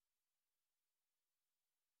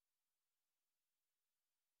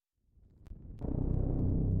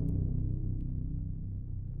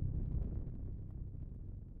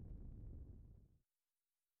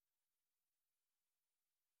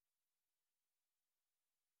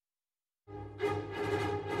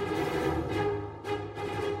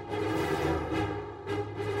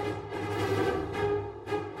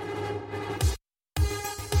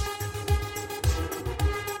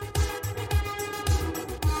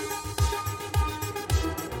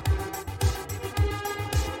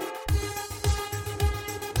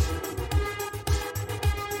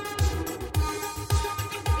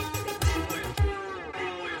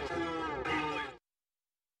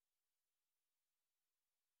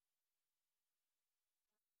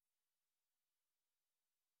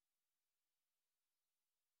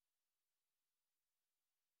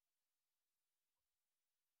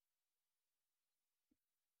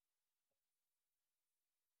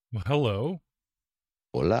Well, hello.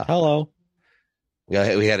 Hola. Hello.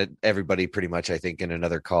 Yeah, we had everybody pretty much, I think, in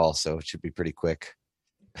another call, so it should be pretty quick.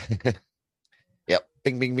 Yep.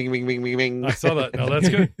 Bing, bing, bing, bing, bing, bing, bing. I saw that. No, that's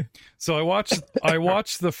good. So I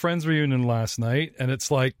watched the Friends reunion last night, and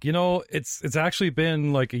it's like, it's actually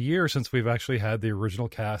been like a year since we've actually had the original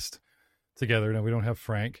cast together. Now we don't have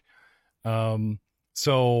Frank.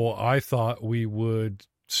 So I thought we would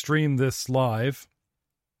stream this live,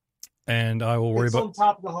 and I will worry It's about on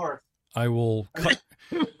top of the hearth. I will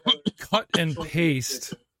cut and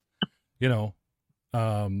paste,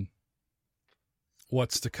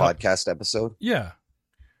 what's to cut. Podcast episode. Yeah.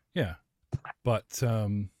 But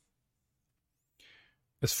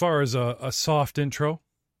as far as a soft intro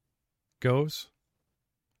goes,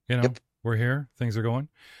 Yep. We're here. Things are going.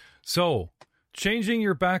 So, changing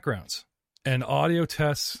your backgrounds and audio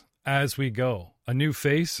tests as we go. A new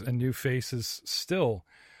face and new faces still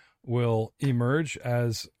will emerge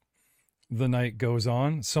as the night goes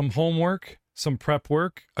on. Some homework, some prep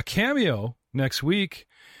work, a cameo next week,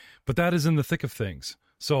 but that is in the thick of things.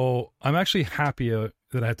 So I'm actually happy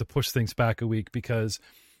that I had to push things back a week because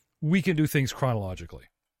we can do things chronologically.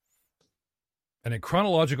 And in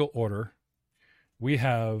chronological order, we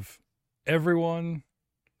have everyone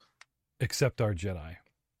except our Jedi.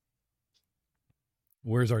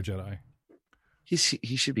 Where's our Jedi? He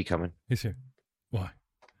should be coming. He's here. Why?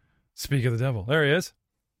 Speak of the devil. There he is.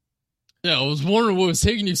 Yeah, I was wondering what was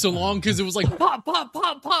taking you so long because it was like pop, pop,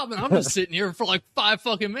 pop, pop, and I'm just sitting here for like 5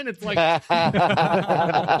 fucking minutes. Like,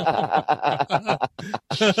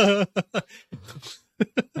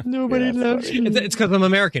 Nobody loves you. It's because I'm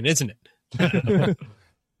American, isn't it?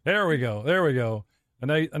 There we go. A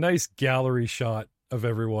nice gallery shot of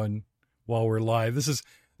everyone while we're live. This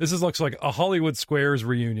looks like a Hollywood Squares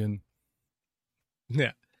reunion.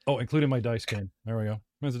 Yeah. Oh, including my dice cam. There we go.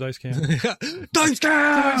 Where's the dice cam? Dice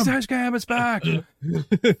cam! Dice cam, it's back.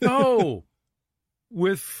 No,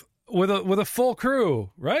 with a full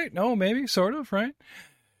crew, right? No, maybe, sort of, right?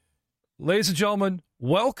 Ladies and gentlemen,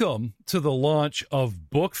 welcome to the launch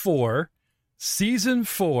of Book 4, Season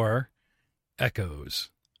 4,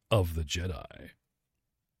 Echoes of the Jedi.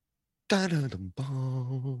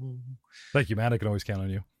 Thank you, Matt. I can always count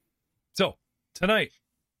on you. So, tonight,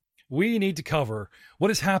 we need to cover what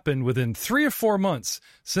has happened within 3 or 4 months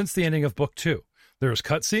since the ending of Book 2. There's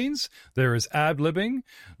cutscenes, there is ad-libbing,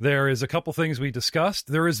 there is a couple things we discussed,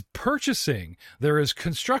 there is purchasing, there is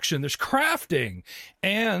construction, there's crafting,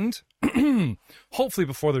 and hopefully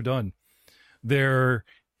before they're done, there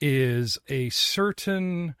is a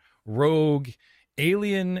certain rogue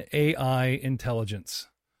alien AI intelligence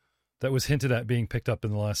that was hinted at being picked up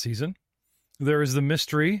in the last season. There is the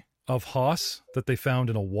mystery of Haas that they found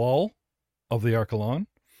in a wall of the Archelon.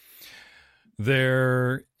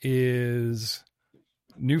 There is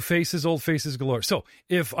new faces, old faces galore. So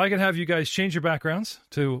if I can have you guys change your backgrounds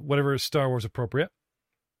to whatever is Star Wars appropriate.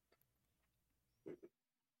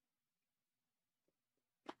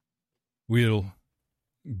 We'll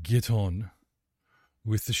get on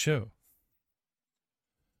with the show.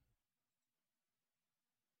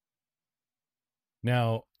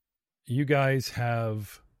 Now, you guys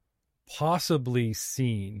have possibly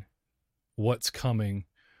seen what's coming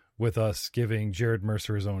with us giving Jared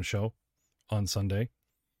Mercer his own show on Sunday.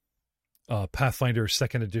 Pathfinder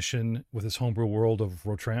 2nd edition with his homebrew world of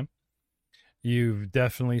Rotram. You've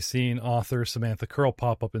definitely seen author Samantha Curl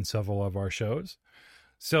pop up in several of our shows.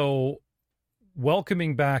 So,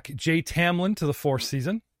 welcoming back Jay Tamlin to the 4th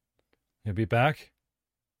season. He'll be back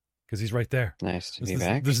because he's right there. Nice to be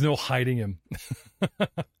back. There's no hiding him.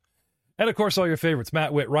 And of course, all your favorites: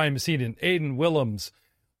 Matt Witt, Ryan Messina, Aidan Willems.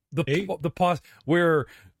 The pause where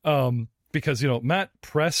because Matt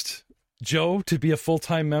pressed Joe to be a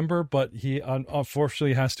full-time member, but he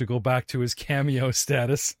unfortunately has to go back to his cameo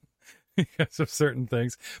status because of certain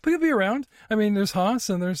things. But he'll be around. I mean, there's Haas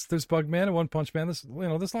and there's Bugman and One Punch Man.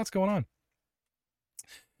 There's lots going on.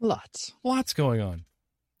 Lots going on.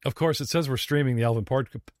 Of course, it says we're streaming the Alvin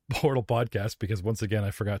Portal podcast because once again, I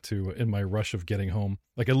forgot to, in my rush of getting home.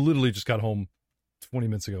 Like I literally just got home 20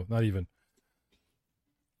 minutes ago, not even.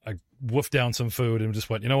 I woofed down some food and just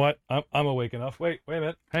went, you know what? I'm awake enough. Wait a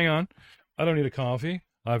minute. Hang on. I don't need a coffee.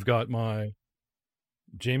 I've got my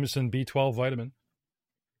Jameson B12 vitamin.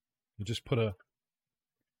 I just put a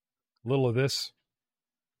little of this.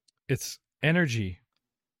 It's energy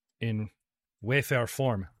in wafer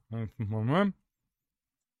form.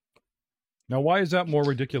 Now, why is that more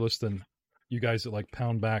ridiculous than you guys that like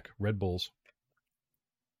pound back Red Bulls?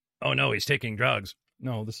 Oh, no, he's taking drugs.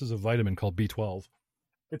 No, this is a vitamin called B12.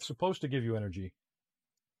 It's supposed to give you energy.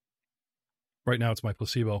 Right now, it's my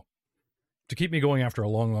placebo. to keep me going after a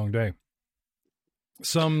long, long day.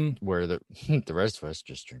 Some Where the rest of us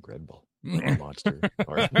just drink Red Bull or Monster.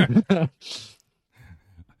 Or...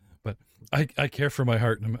 but I care for my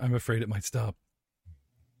heart, and I'm afraid it might stop.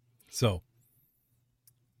 So,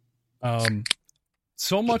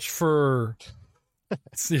 so much for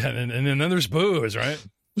yeah, and then there's booze, right?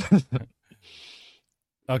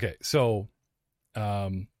 Okay, so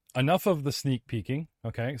enough of the sneak peeking.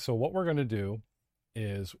 Okay, so what we're going to do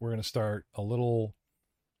is we're going to start a little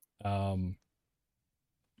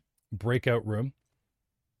breakout room,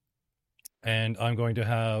 and I'm going to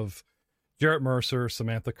have Jarrett Mercer,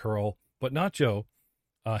 Samantha Curl, but not Joe,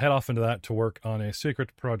 head off into that to work on a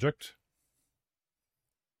secret project.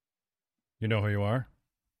 You know who you are.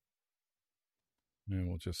 And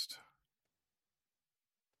we'll just...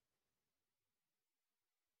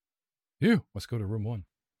 You must go to room 1.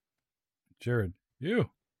 Jared, you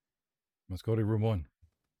must go to room 1.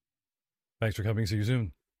 Thanks for coming. See you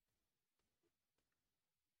soon.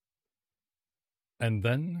 And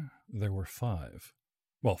then there were 5.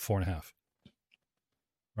 Well, 4.5.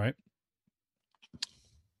 Right?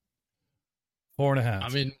 4.5. I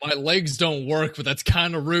mean, my legs don't work, but that's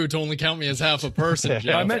kind of rude to only count me as half a person,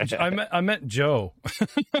 Jeff. I meant Joe.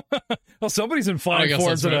 Well, somebody's in fine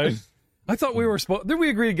form tonight. Right. I thought we were supposed... Did we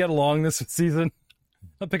agree to get along this season?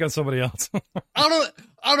 I'll pick on somebody else. I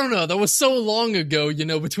don't know. That was so long ago, you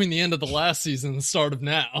know, between the end of the last season and the start of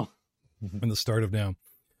now. And the start of now.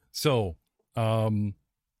 So,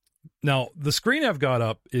 now the screen I've got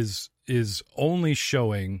up is only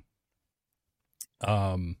showing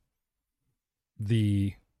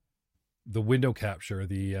the window capture,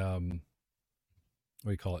 the what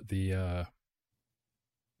do you call it? The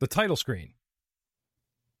title screen.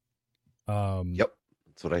 Yep,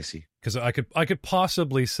 that's what I see. Because I could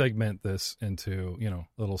possibly segment this into, you know,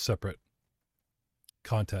 little separate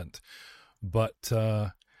content, but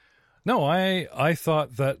no, I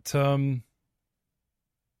thought that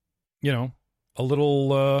you know, a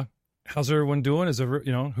little how's everyone doing? Is ever,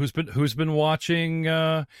 you know, who's been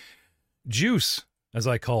watching Juice, as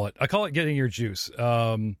I call it? I call it getting your juice.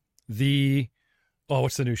 What's the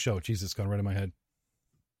new show? Jesus, it's gone right in my head.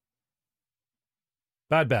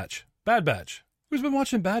 Bad Batch. Who's been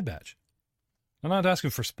watching Bad Batch? I'm not asking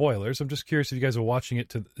for spoilers. I'm just curious if you guys are watching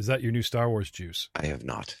it. Is that your new Star Wars juice? I have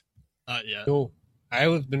not. Yeah. Cool. I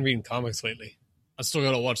have been reading comics lately. I still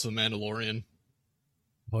gotta watch The Mandalorian.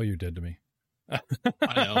 Oh, you're dead to me.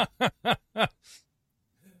 I know.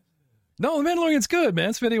 No, The Mandalorian's good,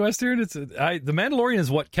 man. Spaghetti Western. The Mandalorian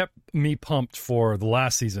is what kept me pumped for the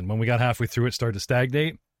last season. When we got halfway through, it started to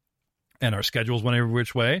stagnate, and our schedules went every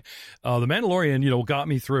which way. The Mandalorian, you know, got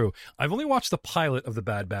me through. I've only watched the pilot of the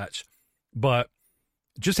Bad Batch, but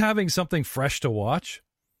just having something fresh to watch,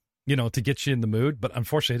 you know, to get you in the mood. But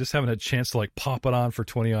unfortunately, I just haven't had a chance to like pop it on for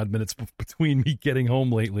 20 odd minutes between me getting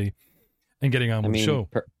home lately and getting on with the show.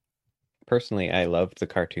 Personally, I loved the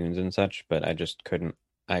cartoons and such, but I just couldn't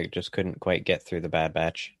quite get through the Bad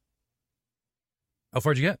Batch. How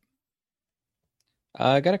far did you get?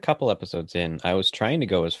 I got a couple episodes in. I was trying to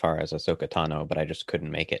go as far as Ahsoka Tano, but I just couldn't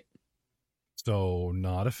make it. So,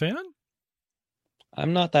 not a fan?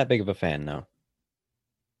 I'm not that big of a fan, no.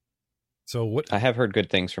 So what? I have heard good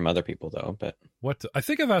things from other people, though. But I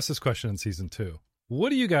think I've asked this question in season 2. What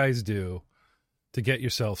do you guys do to get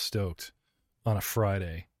yourself stoked on a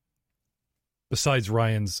Friday? Besides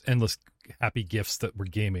Ryan's endless happy gifts that we're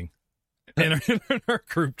gaming in our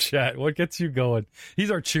group chat, what gets you going? He's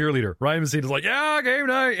our cheerleader. Ryan Messina is like, yeah, game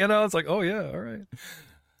night. You know, it's like, oh yeah, all right.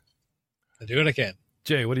 I do what I can.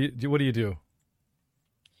 Jay, what do you do?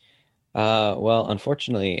 Well,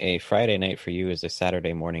 unfortunately, a Friday night for you is a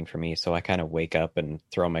Saturday morning for me, so I kind of wake up and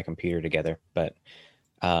throw my computer together. But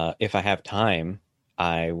if I have time,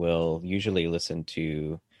 I will usually listen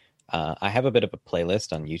to. I have a bit of a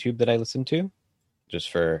playlist on YouTube that I listen to, just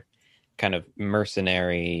for kind of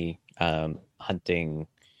mercenary hunting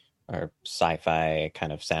or sci-fi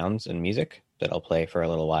kind of sounds and music that I'll play for a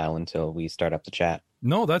little while until we start up the chat.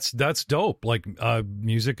 No, that's dope. Like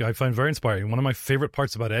music I find very inspiring. One of my favorite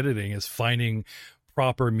parts about editing is finding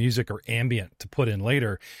proper music or ambient to put in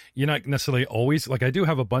later. You're not necessarily always, like I do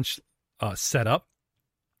have a bunch set up,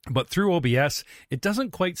 but through OBS, it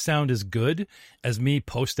doesn't quite sound as good as me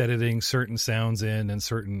post-editing certain sounds in and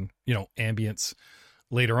certain, you know, ambience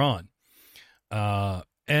later on.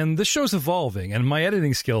 And the show's evolving, and my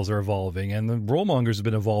editing skills are evolving, and the Rollmongers have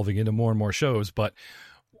been evolving into more and more shows, but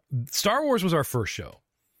Star Wars was our first show.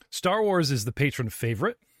 Star Wars is the patron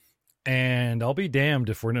favorite, and I'll be damned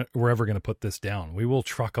if we're ever going to put this down. We will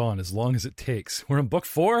truck on as long as it takes. We're in book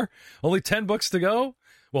 4, only 10 books to go.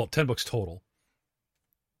 Well, 10 books total.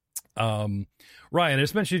 Ryan, I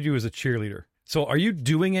just mentioned you as a cheerleader. So are you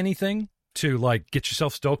doing anything to like get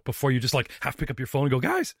yourself stoked before you just like have to pick up your phone and go,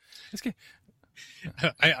 guys, let's get...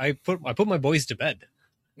 I put my boys to bed.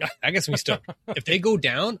 I guess we stoked. If they go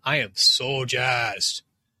down, I am so jazzed.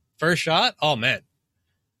 First shot, oh man.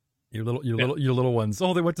 Your little ones.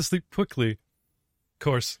 Oh, they went to sleep quickly. Of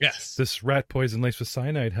course. Yes. This rat poison laced with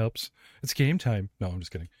cyanide helps. It's game time. No, I'm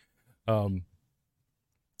just kidding. Give him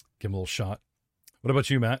a little shot. What about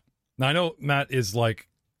you, Matt? Now, I know Matt is like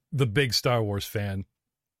the big Star Wars fan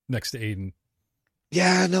next to Aiden.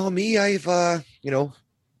 Yeah, no, me, I've,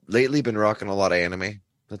 lately been rocking a lot of anime.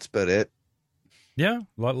 That's about it. Yeah,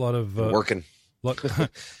 a lot of working. a lot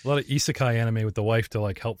of isekai anime with the wife to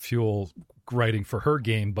like help fuel writing for her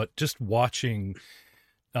game, but just watching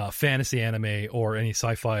fantasy anime or any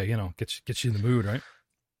sci-fi, gets you in the mood, right?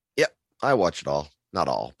 Yep, I watch it all. Not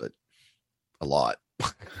all, but a lot.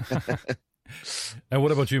 And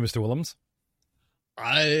what about you, Mr. Willems?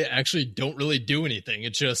 I actually don't really do anything.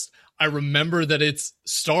 It's just I remember that it's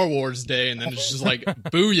Star Wars Day, and then it's just like,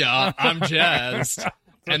 booyah, I'm jazzed.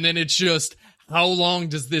 And then it's just, how long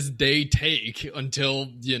does this day take until,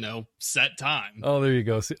 set time? Oh, there you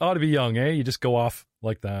go. See, ought to be young, eh? You just go off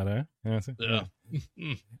like that, eh? Yeah.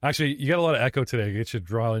 Actually, you got a lot of echo today. Get you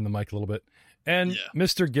draw in the mic a little bit. And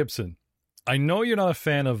Mr. Gibson, I know you're not a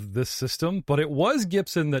fan of this system, but it was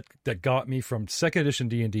Gibson that got me from 2nd edition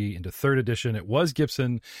D&D into 3rd edition. It was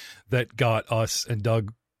Gibson that got us and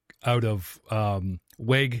Doug out of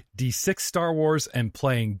WEG D6 Star Wars and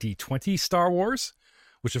playing D20 Star Wars,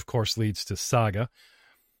 which of course leads to Saga.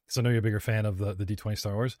 So I know you're a bigger fan of the D20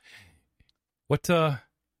 Star Wars. What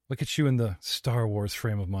gets you in the Star Wars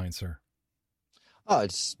frame of mind, sir?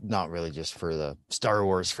 It's not really just for the Star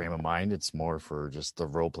Wars frame of mind. It's more for just the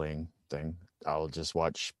role-playing thing. I'll just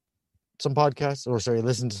watch some podcasts,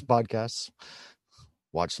 listen to some podcasts,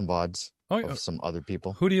 watch some VODs of some other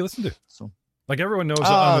people. Who do you listen to? So, like, everyone knows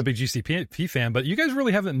I'm a big GCP fan, but you guys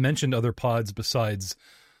really haven't mentioned other pods besides,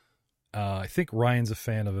 I think Ryan's a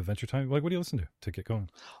fan of Adventure Time. Like, what do you listen to get going?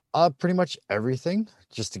 Pretty much everything,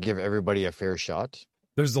 just to give everybody a fair shot.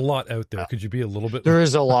 There's a lot out there. Could you be a little bit? There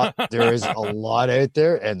is a lot. There is a lot out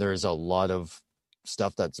there, and there's a lot of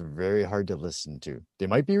stuff that's very hard to listen to. They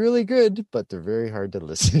might be really good, but they're very hard to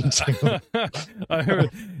listen to.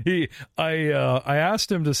 I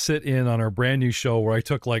asked him to sit in on our brand new show where I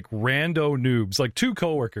took like rando noobs, like 2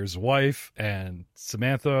 coworkers, wife and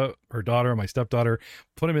Samantha, her daughter, my stepdaughter,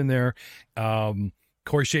 put him in there.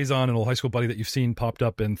 Corey Chazon, an old high school buddy that you've seen popped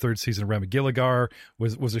up in 3rd season of Ramagilligar,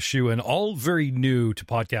 was a shoe-in, all very new to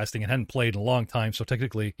podcasting and hadn't played in a long time, so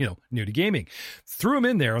technically, new to gaming. Threw him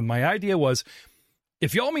in there, and my idea was,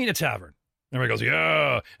 if y'all meet in a tavern, everybody goes,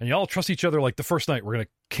 yeah, and y'all trust each other like the first night, we're going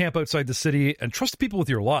to camp outside the city and trust people with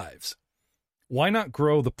your lives. Why not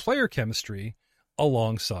grow the player chemistry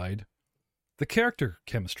alongside the character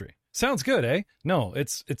chemistry? Sounds good, eh? No,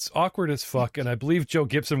 it's awkward as fuck, and I believe Joe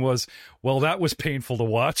Gibson was, well, that was painful to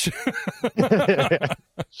watch.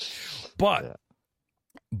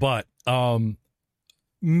 But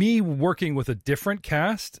me working with a different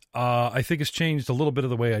cast, I think has changed a little bit of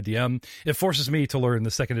the way I DM. It forces me to learn the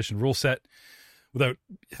 2nd edition rule set without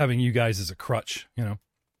having you guys as a crutch,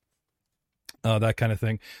 that kind of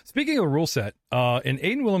thing. Speaking of the rule set, in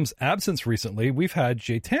Aiden Willem's absence recently, we've had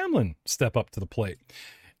Jay Tamlin step up to the plate.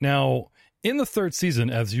 Now, in the 3rd season,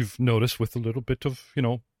 as you've noticed with a little bit of,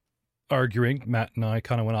 arguing, Matt and I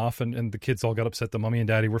kind of went off and the kids all got upset that mommy and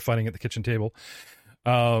daddy were fighting at the kitchen table.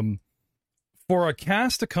 For a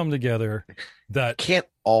cast to come together that can't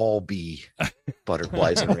all be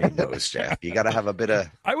butterflies and rainbows, Jeff. You got to have a bit of...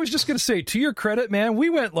 I was just going to say, to your credit, man, we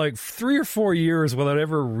went like 3 or 4 years without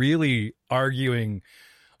ever really arguing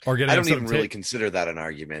or getting... I don't even really consider that an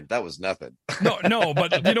argument. That was nothing. No,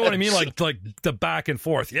 but you know what I mean? Like the back and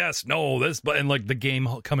forth. Yes, no, this, but and like the game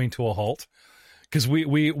coming to a halt. Because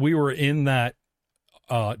we were in that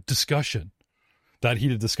discussion, that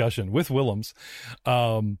heated discussion with Willems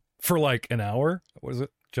for like an hour. What is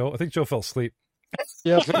it, Joe? I think Joe fell asleep.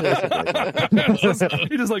 Yeah.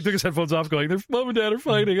 He just like took his headphones off going, mom and dad are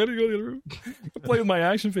fighting. I gotta go to the other room. Play with my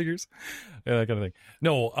action figures. Yeah, that kind of thing.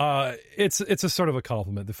 No, it's a sort of a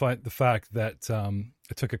compliment. The fact that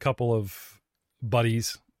it took a couple of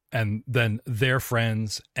buddies and then their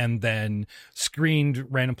friends and then screened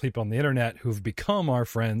random people on the internet who've become our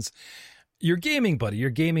friends. Your gaming buddy,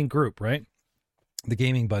 your gaming group, right? The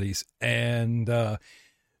gaming buddies. And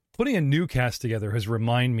putting a new cast together has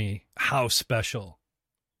reminded me how special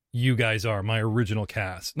you guys are, my original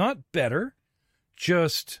cast. Not better,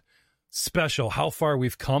 just special. How far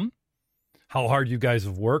we've come, how hard you guys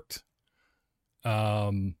have worked,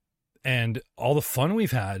 and all the fun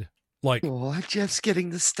we've had Like, Oh, I'm just getting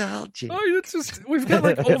nostalgic. oh, it's just, we've got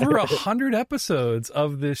like over 100 episodes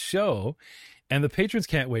of this show, and the patrons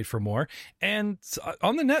can't wait for more. And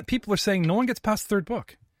on the net, people are saying no one gets past the third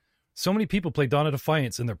book. So many people play Dawn of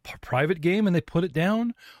Defiance in their private game and they put it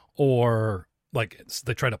down, or like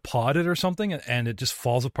they try to pod it or something, and it just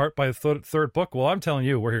falls apart by the third book. Well, I'm telling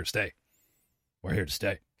you, we're here to stay. We're here to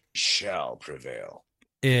stay. Shall prevail.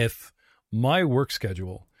 If my work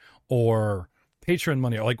schedule or patron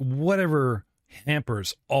money or like whatever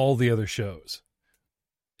hampers all the other shows,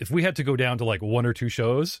 if we had to go down to like 1 or 2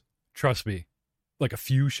 shows, trust me, like a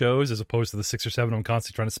few shows as opposed to the 6 or 7 I'm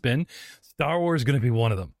constantly trying to spin, Star Wars is going to be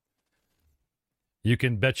one of them. You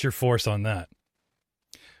can bet your force on that.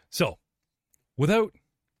 So, without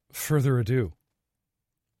further ado,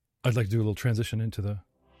 I'd like to do a little transition into the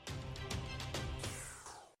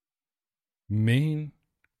main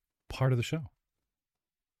part of the show.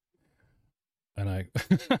 And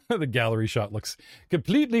the gallery shot looks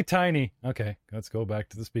completely tiny. Okay, let's go back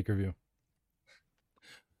to the speaker view.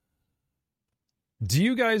 Do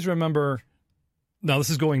you guys remember, now this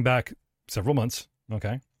is going back several months,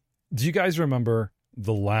 okay? Do you guys remember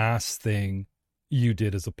the last thing you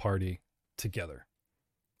did as a party together?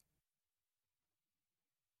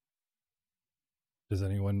 Does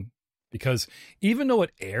anyone? Because even though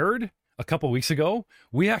it aired a couple weeks ago,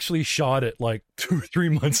 we actually shot it like 2 or 3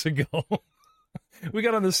 months ago. We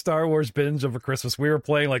got on the Star Wars binge over Christmas. We were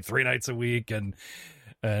playing like 3 nights a week, and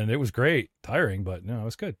it was great. Tiring, but no, it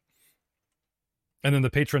was good. And then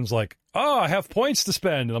the patron's like, "Oh, I have points to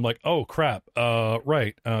spend," and I'm like, "Oh crap,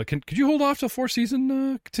 right? Could you hold off till 4th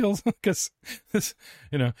season till because this,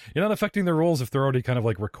 you're not affecting their roles if they're already kind of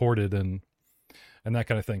like recorded and that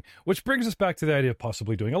kind of thing." Which brings us back to the idea of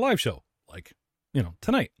possibly doing a live show, like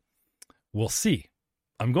tonight. We'll see.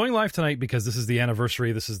 I'm going live tonight because this is the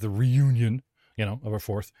anniversary. This is the reunion, of our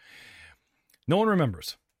 4th. No one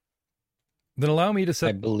remembers. Then allow me to say,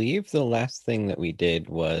 I believe the last thing that we did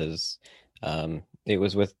was. It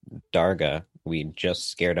was with Darga. We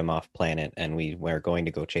just scared him off planet, and we were going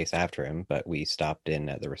to go chase after him, but we stopped in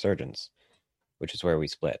at the Resurgence, which is where we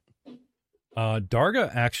split.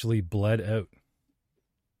 Darga actually bled out.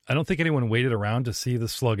 I don't think anyone waited around to see the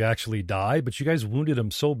slug actually die, but you guys wounded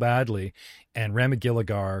him so badly, and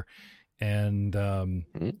Ramagilligar and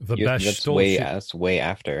Vabesh stole that's way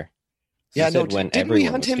after. Yeah, no, didn't we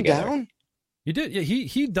hunt him down? You did. Yeah,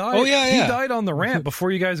 he died. Oh, yeah. He died on the ramp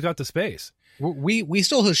before you guys got to space. We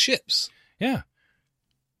stole his ships. Yeah.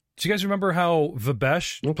 Do you guys remember how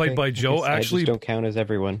Vabesh, played by Joe, actually don't count as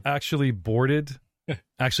everyone. Actually boarded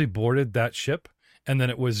that ship, and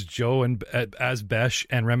then it was Joe and as Besh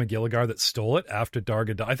and Ramagilligar that stole it after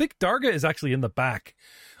Darga died. I think Darga is actually in the back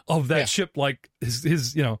of that ship, like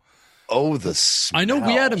his. Oh, the smell. I know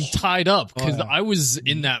we had him tied up because I was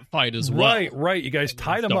in that fight as well. Right. You guys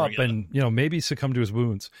tied him up and, maybe succumbed to his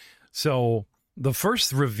wounds. So the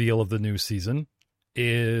first reveal of the new season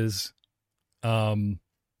is, Darga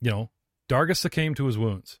succumbed to his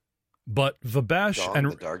wounds. But Vabesh and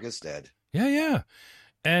Darga's dead. Yeah.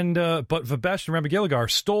 And, but Vabesh and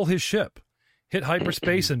Ramagilligar stole his ship, hit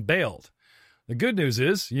hyperspace and bailed. The good news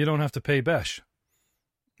is you don't have to pay Besh.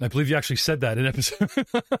 I believe you actually said that in episode.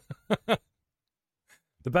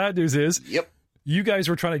 The bad news is, you guys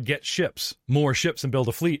were trying to get more ships, and build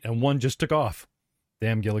a fleet, and one just took off.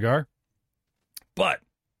 Damn Gilligar. But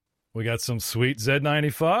we got some sweet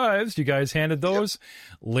Z95s. You guys handed those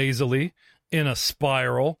lazily in a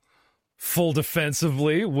spiral, full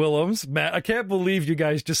defensively. Willems, Matt, I can't believe you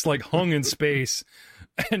guys just like hung in space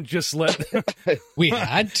and just let we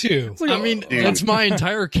had to. Like, I mean, that's my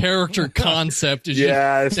entire character concept is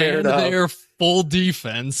just stand there full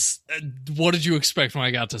defense. What did you expect when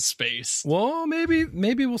I got to space? Well,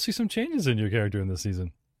 maybe we'll see some changes in your character in this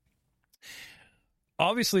season.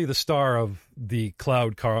 Obviously, the star of the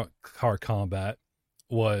cloud car combat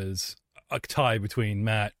was a tie between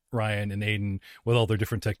Matt, Ryan, and Aiden with all their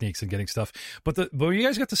different techniques and getting stuff. But when you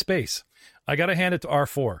guys got to space, I got to hand it to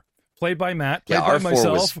R4. Played by Matt, played by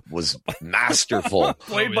myself. Was masterful.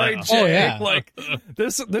 Played by Jay. Like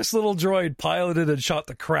this little droid piloted and shot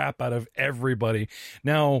the crap out of everybody.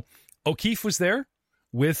 Now, O'Keefe was there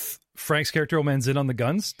with Frank's character Omen's in on the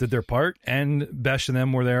guns, did their part, and Besh and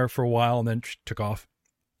them were there for a while and then took off.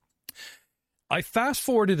 I fast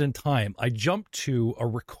forwarded in time. I jumped to a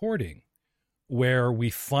recording where we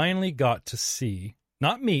finally got to see,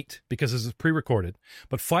 not meet because this is pre-recorded,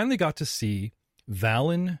 but finally got to see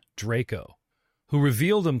Valen Draco, who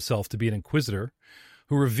revealed himself to be an Inquisitor,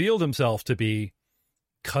 who revealed himself to be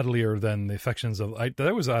cuddlier than the affections of.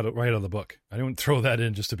 That was right out of the book. I didn't throw that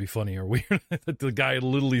in just to be funny or weird. The guy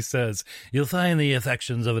literally says, "You'll find the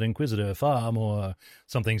affections of an inquisitor far more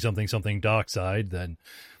something dark side than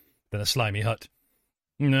a slimy hut."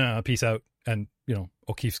 Nah, peace out. And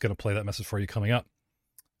O'Keefe's going to play that message for you coming up.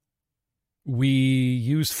 We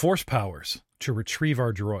used force powers to retrieve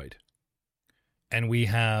our droid, and we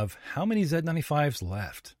have how many Z95s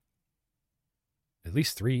left? At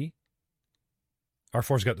least 3.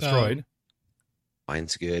 R4's got destroyed.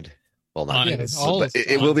 Mine's good. Well, not Yeah, good, it's all- but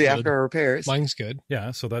it will be good. after our repairs. Mine's good.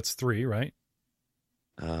 Yeah, so that's 3, right?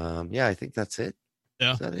 Yeah, I think that's it.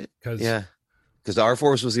 Yeah. Is that it? Because Yeah. Because the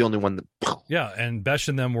R-Force was the only one that... yeah, and Besh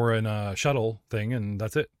and them were in a shuttle thing, and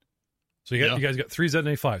that's it. So you guys got 3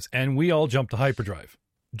 Z95s, and we all jumped to hyperdrive.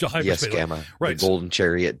 Yes, Gamma. Right. The Golden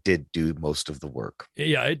Chariot did do most of the work.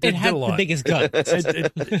 Yeah, it It did had a lot. the biggest gun.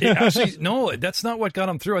 It actually, no, that's not what got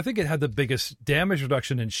him through. I think it had the biggest damage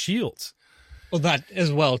reduction in shields. Well, that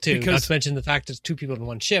as well, too. Because- Not to mention the fact it's 2 people in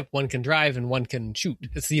one ship. One can drive and one can shoot.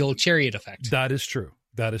 It's the old chariot effect. That is true.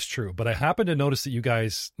 That is true. But I happened to notice that you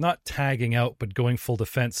guys not tagging out, but going full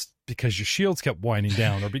defense because your shields kept winding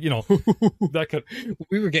down, or that could.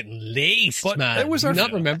 We were getting laced, But man. it was Do you our-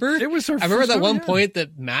 not remember? It was our. I remember first that time, one yeah. point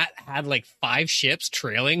that Matt had like 5 ships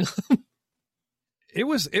trailing. It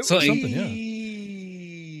was So, something. Yeah.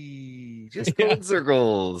 Just go in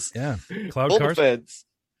circles. Yeah. Cloud Full cars. defense.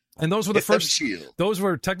 And those were the Hit them first. shield. Those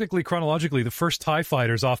were technically chronologically the first TIE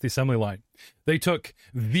fighters off the assembly line. They took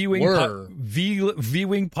V-wing Were.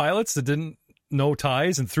 V-wing pilots that didn't know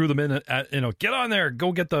TIEs and threw them in at get on there,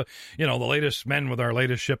 go get the the latest men with our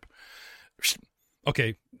latest ship.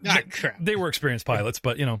 Okay, Crap. they were experienced pilots,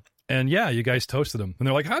 but and yeah, you guys toasted them. And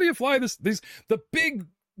they're like, "How do you fly the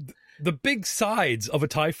big sides of a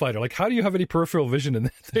TIE fighter? Like, how do you have any peripheral vision in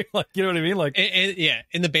that thing? Like, you know what I mean? Like, Yeah,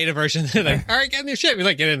 in the beta version, they're like, all right, get in your ship. You're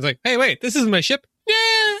like, get in. It's like, hey, wait, this isn't my ship.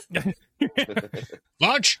 Yeah.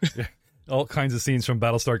 Launch. all kinds of scenes from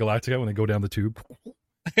Battlestar Galactica when they go down the tube.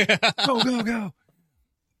 Go.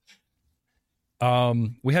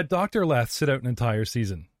 We had Dr. Leth sit out an entire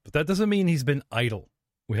season, but that doesn't mean he's been idle.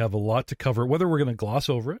 We have a lot to cover, whether we're going to gloss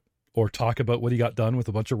over it or talk about what he got done with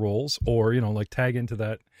a bunch of roles or, tag into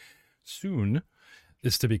that soon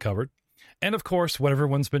is to be covered. And of course, what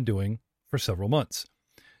everyone's been doing for several months.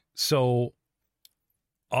 So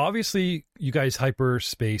obviously you guys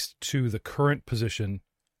hyperspaced to the current position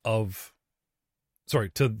of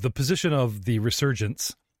the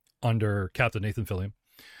Resurgence under Captain Nathan Fillion,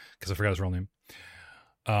 because I forgot his real name,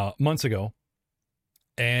 months ago.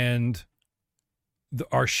 And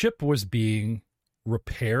our ship was being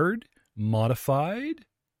repaired, modified.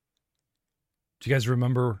 Do you guys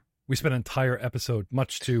remember? We spent an entire episode,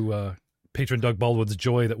 much to patron Doug Baldwin's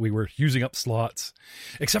joy, that we were using up slots,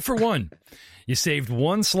 except for one. You saved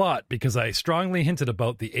one slot because I strongly hinted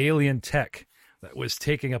about the alien tech that was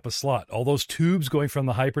taking up a slot. All those tubes going from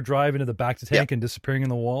the hyperdrive into the back to tank and disappearing in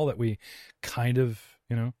the wall that we kind of,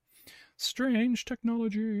 strange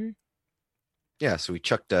technology. Yeah, so we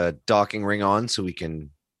chucked a docking ring on so we can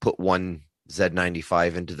put one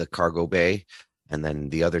Z95 into the cargo bay, and then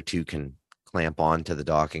the other 2 can clamp on to the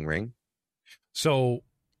docking ring. So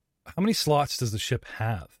how many slots does the ship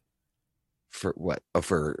have? For what? Oh,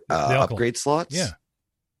 for The alcohol. upgrade slots? Yeah.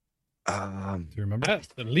 Do you remember? At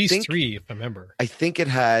least 3, if I remember. I think it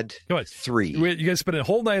had Go ahead. 3. You guys spent a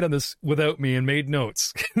whole night on this without me and made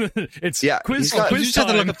notes. It's quiz he's got- quiz you just had to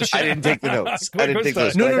time. look up the I didn't take the notes. Quick I didn't quiz take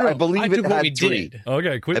those. time. No. I believe I it took what had we 3. did.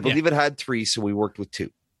 Okay, quick. I believe it had 3, so we worked with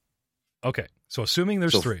 2. Okay, so assuming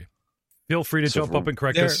there's So- 3, feel free to so jump for- up and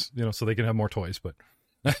correct there- us, so they can have more toys. But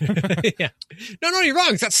Yeah. No, you're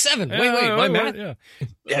wrong. It's at 7. Wait, my math. Yeah.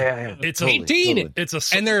 Yeah. It's 18. It's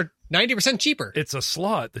a And they're 90% cheaper. it's a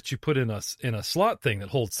slot that you put in a slot thing that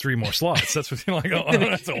holds 3 more slots. That's what you're like. Oh,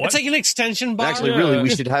 that's a what? It's like an extension bar. Actually, Yeah. really,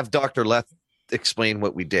 we should have Dr. Leth explain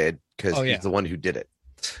what we did, because Oh, yeah. he's the one who did it.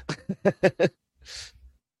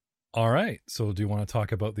 All right. So do you want to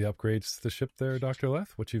talk about the upgrades to the ship there, Dr.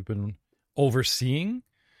 Leth, what you've been overseeing?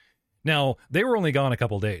 Now, they were only gone a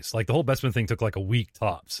couple days. Like, the whole Bestman thing took like a week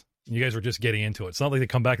tops. You guys were just getting into it. It's not like they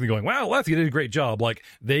come back and going, wow, Leth, you did a great job. Like,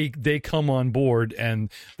 they come on board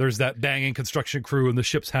and there's that banging construction crew and the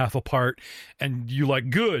ship's half apart and you like,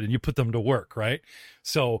 good, and you put them to work, right?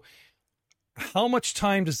 So how much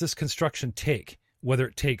time does this construction take? Whether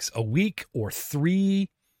it takes a week or 3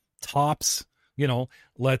 tops,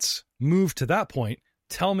 let's move to that point.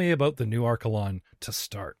 Tell me about the new Archelon to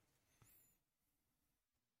start.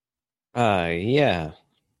 Yeah.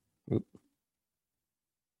 Oop.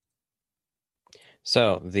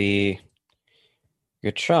 So the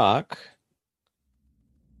Gachok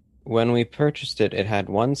When we purchased it, it had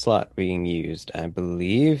one slot being used. I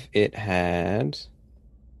believe it had...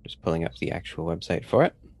 Just pulling up the actual website for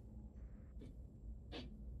it.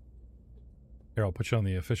 Here, I'll put you on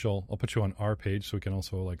the official. I'll put you on our page so we can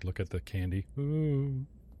also like look at the candy. Ooh.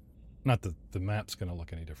 Not that the map's going to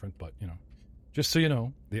look any different, but you know, just so you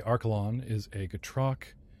know, the Archelon is a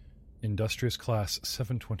Gatroc Industrious Class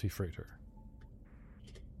 720 freighter.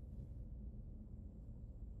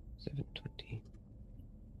 720.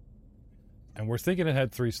 And we're thinking it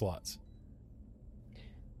had 3 slots.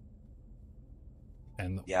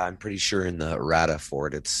 And Yeah, I'm pretty sure in the errata for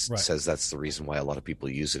it, it Right. says that's the reason why a lot of people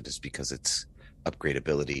use it is because it's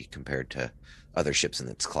upgradability compared to other ships in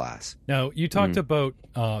its class. now you talked about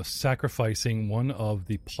sacrificing one of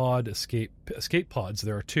the pod escape pods.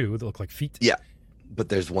 There are 2 that look like feet. Yeah, but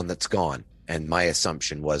there's one that's gone. And my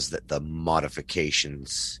assumption was that the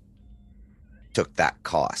modifications took that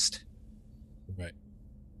cost. Right.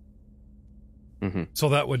 Mm-hmm. So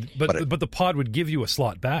that would, But but the pod would give you a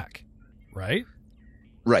slot back, right?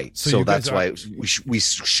 Right. So So, you guys that's why we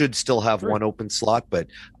should still have Right. one open slot, but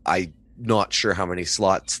I'm not sure how many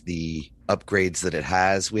slots the upgrades that it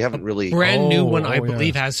has. We haven't really. Brand new one, Oh, I yeah.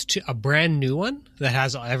 believe, has a brand new one that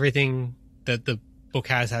has everything that the book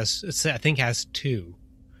has. I think has 2.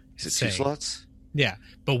 Is it 2 say. slots? Yeah,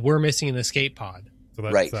 but we're missing an escape pod. So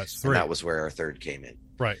that's, Right. that's And 3. that was where our third came in.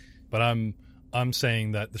 Right. But I'm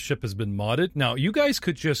saying that the ship has been modded. Now, you guys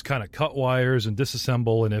could just kind of cut wires and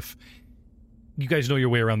disassemble, and if you guys know your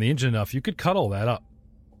way around the engine enough, you could cut all that up,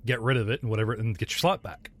 get rid of it and whatever, and get your slot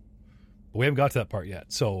back. But we haven't got to that part yet.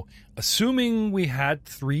 So, assuming we had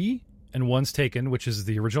 3 and one's taken, which is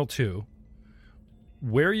the original 2,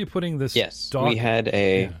 where are you putting this? Yes, dock? we had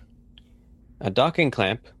Yeah. a docking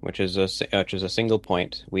clamp, which is a single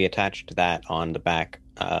point. We attached that on the back,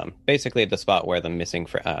 basically at the spot where the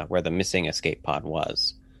missing escape pod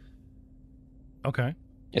was. Okay.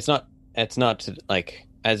 It's not like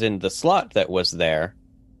as in the slot that was there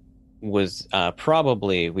was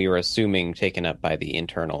probably, we were assuming, taken up by the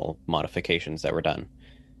internal modifications that were done.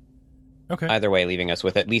 Okay. Either way, leaving us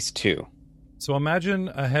with at least 2. So imagine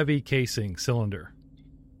a heavy casing cylinder,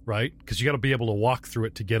 right? Because you got to be able to walk through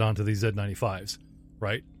it to get onto these Z95s,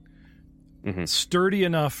 right? Mhm. Sturdy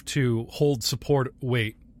enough to hold support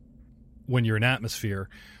weight when you're in atmosphere,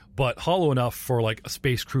 but hollow enough for like a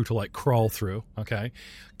space crew to like crawl through, okay?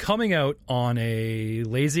 Coming out on a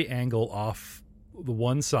lazy angle off the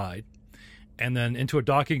one side and then into a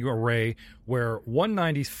docking array where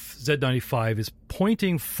 190 Z95 is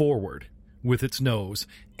pointing forward with its nose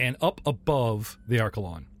and up above the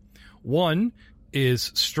Archelon. One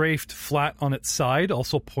is strafed flat on its side,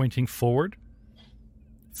 also pointing forward,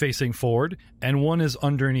 facing forward, and one is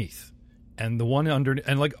underneath. And the one under,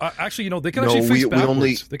 and like actually, you know, they can No, actually face we backwards.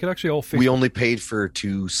 only- They could actually all face. We only paid for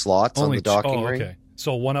 2 slots on the docking ring. Okay,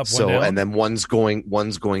 so one up, one So down. and then one's going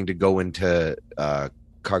to go into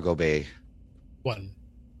cargo bay One.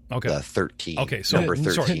 okay, the 13. Okay, so- number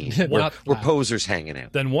sorry. 13. Not Where that. posers hanging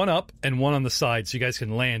out. then one up and one on the side, so you guys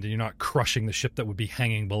can land and you're not crushing the ship that would be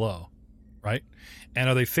hanging below, right? And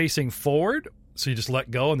are they facing forward, so you just let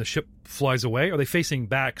go and the ship flies away? Or are they facing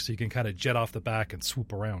back, so you can kind of jet off the back and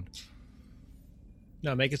swoop around?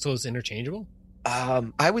 No, make it so it's interchangeable.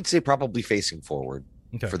 I would say probably facing forward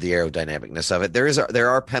Okay, for the aerodynamicness of it. There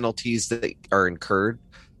are penalties that are incurred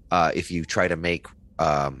if you try to make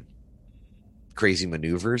crazy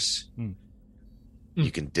maneuvers. Hmm. You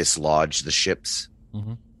can dislodge the ships.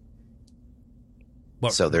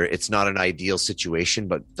 But- So it's not an ideal situation,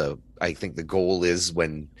 but I think the goal is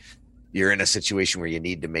when you're in a situation where you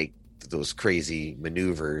need to make those crazy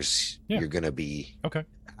maneuvers, Yeah. you're going to be Okay.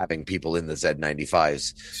 having people in the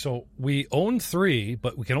Z95s. So we own 3,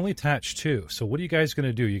 but we can only attach 2. So what are you guys going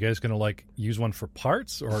to do? You guys going to like use one for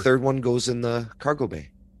parts, or The third one goes in the cargo bay.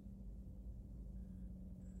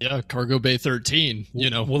 Yeah, Cargo Bay 13,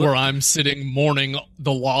 Well, where I'm sitting mourning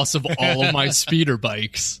the loss of all of my speeder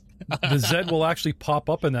bikes. the Z will actually pop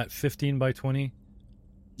up in that 15 by 20?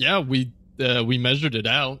 Yeah, we measured it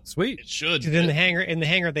out. Sweet. It should. In the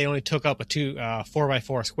hangar, they only took up a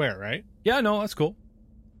 4x4 square, right? Yeah, no, that's cool.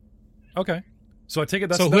 Okay. So I take it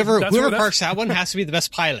that's so whoever that's where parks that one has to be the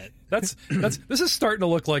best pilot. That's this is starting to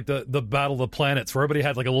look like the Battle of the Planets, where everybody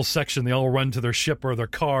had like a little section. They all run to their ship or their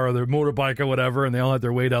car or their motorbike or whatever, and they all had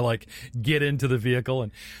their way to like get into the vehicle.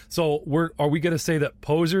 And so are we going to say that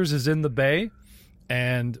Posers is in the bay,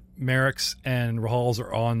 and Merrick's and Rahals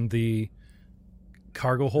are on the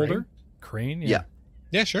cargo holder crane? Yeah.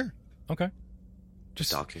 Yeah, sure. Okay.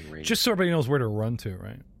 Just Docking range. just so everybody knows where to run to,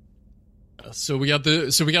 right? So we got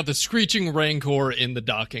the Screeching Rancor in the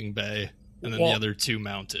docking bay. and then Well, the other 2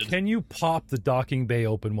 mounted. Can you pop the docking bay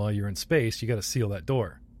open while you're in space? You got to seal that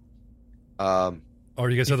door. Or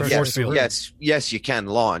you guys have the force field? Yes, you can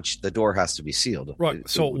launch. The door has to be sealed. Right.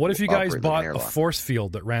 So what if you guys operate like bought an a airlock. force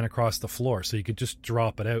field that ran across the floor so you could just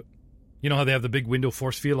drop it out? You know how they have the big window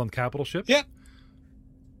force field on capital ships? Yeah.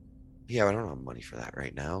 Yeah, I don't have money for that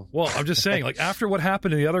right now. Well, I'm just saying, like, after what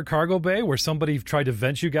happened in the other cargo bay where somebody tried to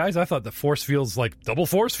vent you guys, I thought the force fields, like, double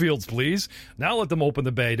force fields, please. Now let them open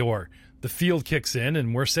the bay door. The field kicks in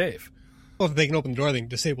and we're safe. Well, if they can open the door, they can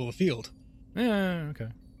disable the field. Yeah, okay.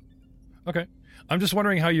 Okay. I'm just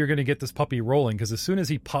wondering how you're going to get this puppy rolling, because as soon as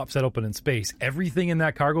he pops that open in space, everything in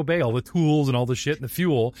that cargo bay, all the tools and all the shit and the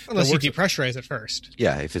fuel... Unless you works- depressurize it first.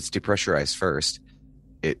 Yeah, if it's depressurized first,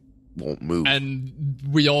 it won't move. And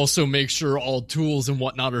we also make sure all tools and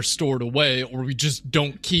whatnot are stored away, or we just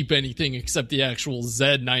don't keep anything except the actual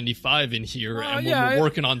Z95 in here. And when we're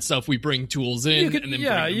working on stuff, we bring tools in and then bring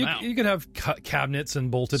them out. You could have cabinets and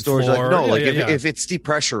bolted Storage, floor. if it's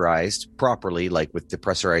depressurized properly, like with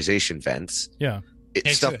depressurization vents,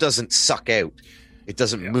 stuff doesn't suck out. It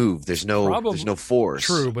doesn't move. There's no force.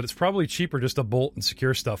 True, but it's probably cheaper just to bolt and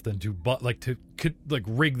secure stuff than to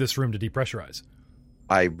rig this room to depressurize.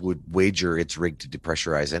 I would wager it's rigged to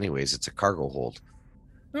depressurize anyways. It's a cargo hold.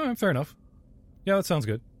 Oh, fair enough. Yeah, that sounds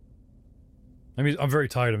good. I mean, I'm very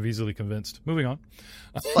tired. I'm easily convinced. Moving on.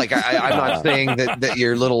 Like I'm not saying that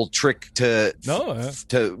your little trick to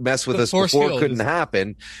mess with us before couldn't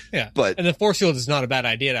happen. Yeah, but and the force field is not a bad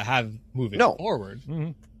idea to have moving forward.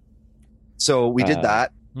 Mm-hmm. So we did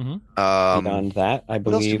that. Beyond that, I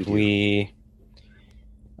believe we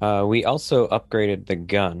also upgraded the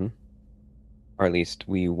gun, or at least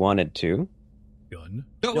we wanted to. Gun?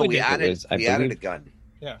 No, we added a gun.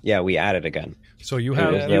 Yeah, we added a gun. So you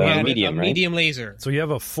have medium, right? Medium laser. So you have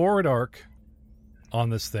a forward arc on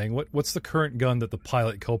this thing. What's the current gun that the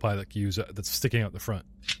co-pilot use that's sticking out the front?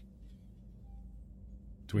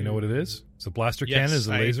 Do we know what it is? It's a blaster cannon. Is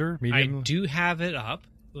a laser? Medium? I do have it up.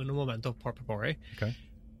 Uno momento, por favor. Okay.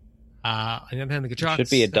 I'm gonna hand the Gatrox. Should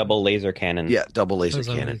be a double laser cannon. Yeah, double laser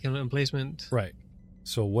cannon. Emplacement. Right.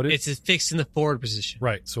 So what is it's fixed in the forward position.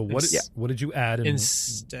 Right. So what did you add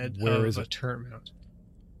instead of a turret mount?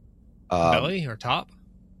 Belly or top?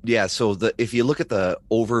 Yeah, so if you look at the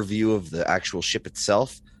overview of the actual ship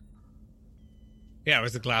itself, it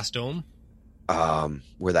was the glass dome.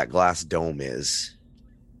 Where that glass dome is.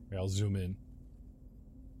 Yeah, I'll zoom in.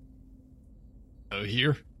 Oh,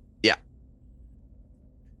 here? Yeah.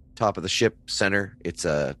 Top of the ship, center, it's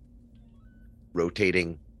a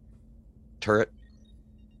rotating turret.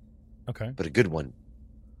 Okay. But a good one.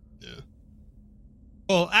 Yeah.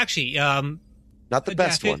 Well, actually, not the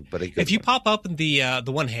best one, but a good one. If you pop up the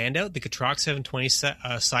one handout, the Gatrox 720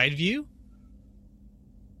 side view.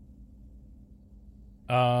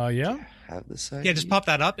 Yeah. Have the side just pop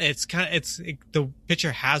that up. It's the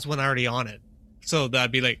picture has one already on it, so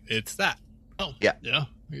that'd be like it's that. Oh yeah,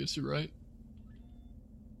 I guess you're right.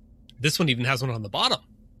 This one even has one on the bottom.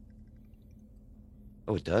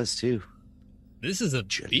 Oh, it does too. This is a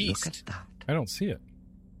beast. Look at that. I don't see it.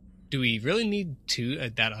 Do we really need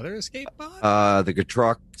that other escape pod? The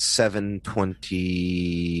Gatrox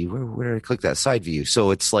 720. Where did I click that side view?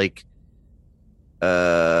 So it's like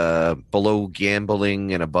below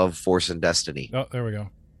gambling and above force and destiny. Oh, there we go.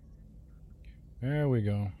 There we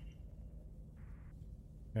go.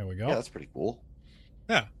 Yeah, that's pretty cool.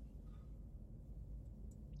 Yeah.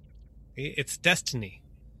 It's destiny.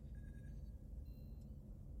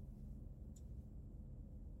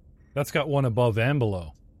 That's got one above and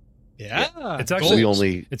below. Yeah. It's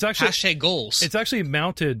actually it's actually hashtag goals. It's actually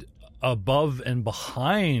mounted above and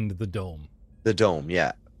behind the dome. The dome,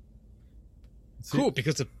 yeah. Cool,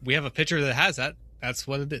 because we have a picture that has that. That's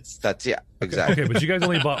what it is. That's exactly. Okay, but you guys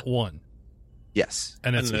only bought one. Yes,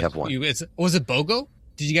 and we have one. Was it BOGO?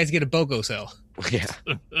 Did you guys get a BOGO sale? Yeah.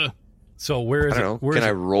 So where is I don't know. Can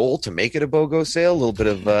I roll to make it a BOGO sale? A little bit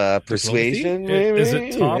of persuasion. Maybe? Is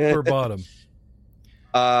it top or bottom?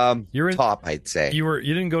 You're in top, I'd say. You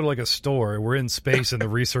didn't go to like a store. We're in space, and the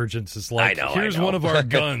resurgence is like, here's one of our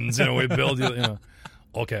guns. We build you.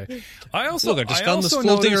 Okay. I also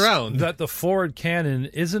floating around that the forward cannon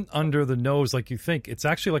isn't under the nose like you think. It's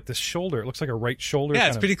actually like the shoulder. It looks like a right shoulder. Yeah,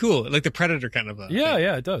 it's pretty cool. Like the Predator kind of.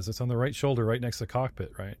 Yeah, it does. It's on the right shoulder, right next to the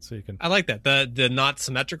cockpit, right? So you can. I like that. The not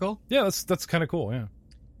symmetrical. Yeah, that's kind of cool. Yeah.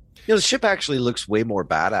 The ship actually looks way more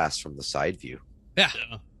badass from the side view. Yeah.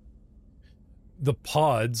 The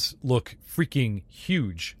pods look freaking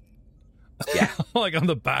huge. Yeah. Like on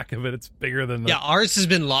the back of it, it's bigger than Yeah, ours has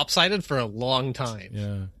been lopsided for a long time.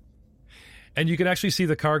 Yeah. And you can actually see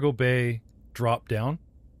the cargo bay drop down.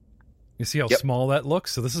 You see how Yep. small that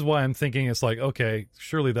looks? So this is why I'm thinking it's like, okay,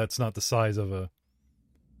 surely that's not the size of a...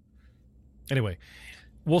 Anyway,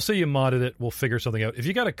 we'll say you modded it. We'll figure something out. If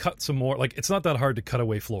you got to cut some more, like, it's not that hard to cut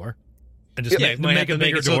away floor and just Yeah, make a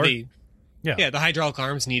bigger door. Yeah, the hydraulic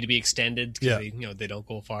arms need to be extended because Yeah. they don't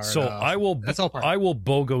go far So enough. I will part. I will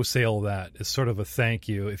BOGO sale that as sort of a thank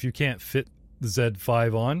you. If you can't fit the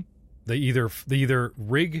Z5 on, they either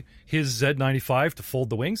rig his Z95 to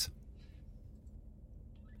fold the wings,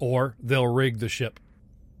 or they'll rig the ship.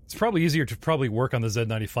 It's probably easier to probably work on the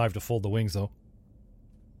Z95 to fold the wings, though.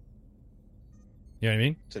 You know what I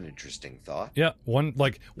mean? It's an interesting thought. Yeah, one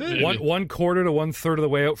quarter to 1/3 of the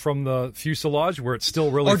way out from the fuselage, where it's still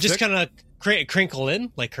really or just thick. kind of crinkle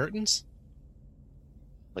in like curtains.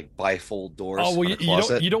 Like bifold doors. Oh well, on a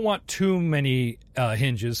closet. you don't want too many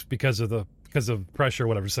hinges because of pressure or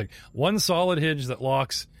whatever. It's like one solid hinge that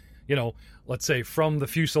locks, let's say from the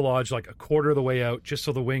fuselage like a quarter of the way out, just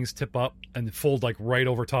so the wings tip up and fold like right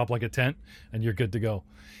over top like a tent, and you're good to go.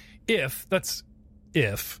 If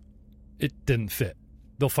it didn't fit,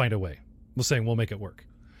 they'll find a way. We're saying we'll make it work.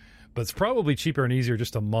 But it's probably cheaper and easier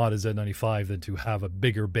just to mod a Z95 than to have a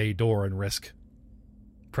bigger bay door and risk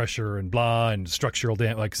pressure and blah and structural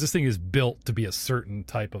damage. Like, 'cause this thing is built to be a certain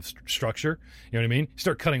type of structure. You know what I mean? You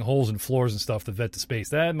start cutting holes in floors and stuff to vet to space.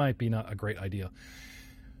 That might be not a great idea.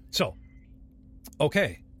 So,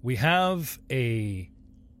 okay, we have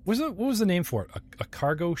what was the name for it? A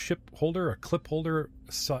cargo ship holder, a clip holder,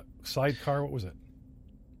 sidecar. What was it?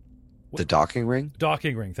 The docking ring?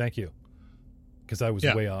 Docking ring. Thank you. Because I was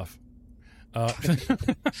way off. I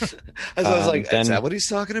was like, is that what he's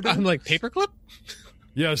talking about? I'm like, paperclip?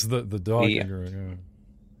 Yes, the docking ring. Yeah.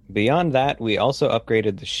 Beyond that, we also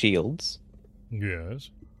upgraded the shields. Yes.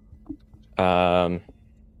 I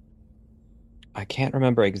can't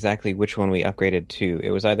remember exactly which one we upgraded to.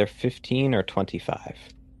 It was either 15 or 25.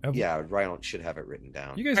 Yeah, Ryan should have it written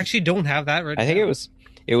down. You guys actually don't have that right I think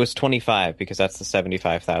it was 25 because that's the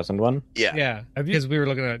 75,000 one. Yeah. Yeah, because we were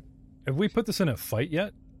looking at... Have we put this in a fight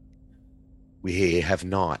yet? We have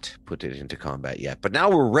not put it into combat yet, but now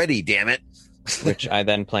we're ready, damn it. Which I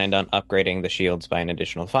then planned on upgrading the shields by an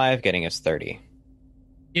additional 5, getting us 30.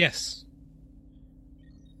 Yes.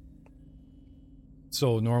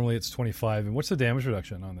 So normally it's 25. And what's the damage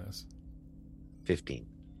reduction on this? 15.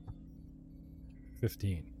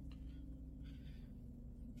 15.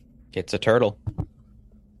 It's a turtle.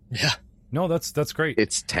 Yeah. No, that's great.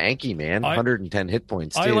 It's tanky, man. 110 hit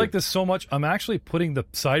points, too. I like this so much. I'm actually putting the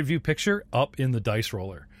side view picture up in the dice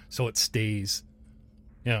roller so it stays.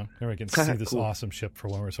 Yeah, there we can see this awesome ship for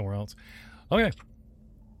when we're somewhere else. Okay.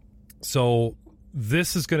 So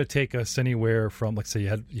this is going to take us anywhere from, like, say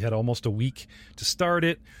you had almost a week to start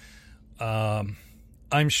it.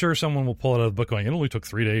 I'm sure someone will pull it out of the book going, it only took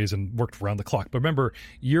 3 days and worked around the clock. But remember,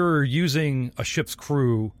 you're using a ship's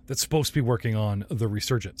crew that's supposed to be working on the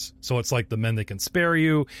resurgence. So it's like the men that can spare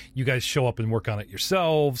you. You guys show up and work on it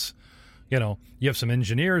yourselves. You have some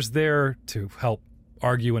engineers there to help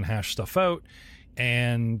argue and hash stuff out.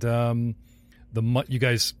 And you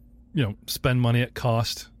guys, spend money at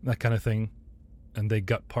cost, that kind of thing. And they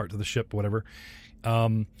gut part of the ship, whatever.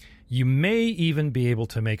 You may even be able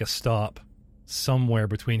to make a stop somewhere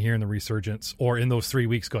between here and the resurgence, or in those 3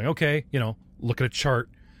 weeks going, okay, look at a chart.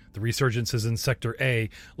 The resurgence is in sector A.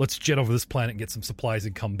 Let's jet over this planet and get some supplies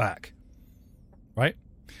and come back. Right?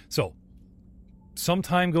 So some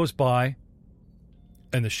time goes by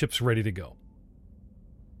and the ship's ready to go.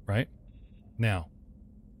 Right? Now,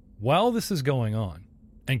 while this is going on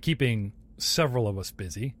and keeping several of us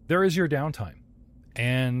busy, there is your downtime.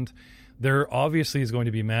 And there obviously is going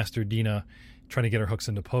to be Master Dina trying to get her hooks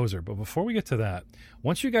into Poser. But before we get to that,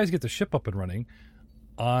 once you guys get the ship up and running,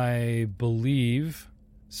 I believe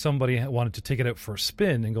somebody wanted to take it out for a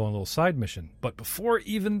spin and go on a little side mission. But before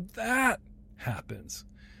even that happens,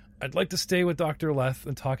 I'd like to stay with Dr. Leth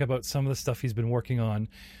and talk about some of the stuff he's been working on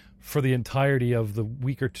for the entirety of the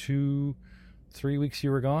week or 2, 3 weeks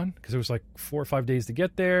you were gone. Because it was like 4 or 5 days to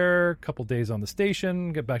get there, a couple days on the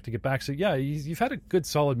station, get back. So yeah, you've had a good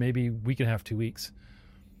solid maybe week and a half, 2 weeks.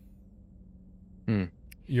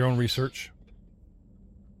 Your own research?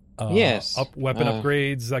 Yes. Weapon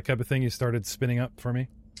upgrades, that type of thing you started spinning up for me?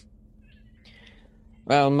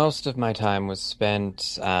 Well, most of my time was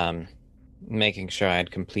spent making sure I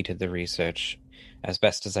had completed the research as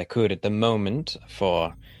best as I could at the moment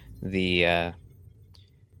for those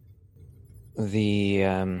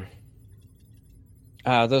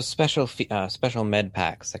special med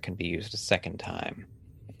packs that can be used a second time.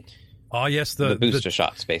 Oh yes, the booster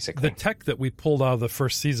shots, basically. The tech that we pulled out of the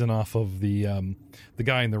first season off of the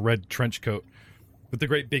guy in the red trench coat. with the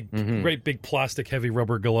great big plastic heavy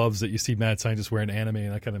rubber gloves that you see mad scientists wear in anime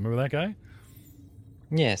and that kind of. Remember that guy?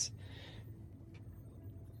 Yes.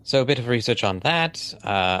 So a bit of research on that.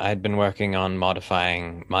 I'd been working on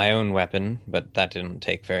modifying my own weapon, but that didn't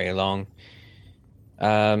take very long.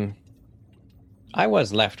 I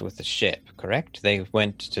was left with the ship, correct? They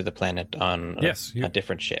went to the planet on a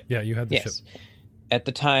different ship. Yeah, you had the ship. At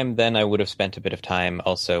the time, then I would have spent a bit of time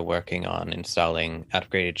also working on installing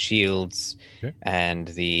upgraded shields and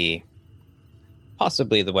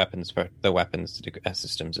possibly the weapons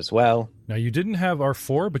systems as well. Now, you didn't have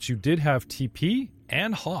R4, but you did have TP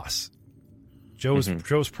and Haas.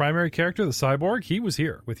 Joe's primary character, the cyborg, he was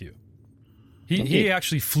here with you. He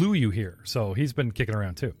actually flew you here, so he's been kicking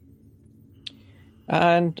around too.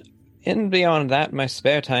 And in beyond that, my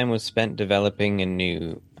spare time was spent developing a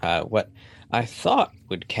new, what I thought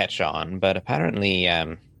would catch on, but apparently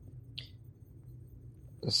I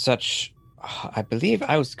believe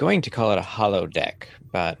I was going to call it a holodeck,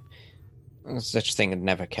 but such thing would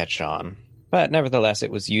never catch on. But nevertheless,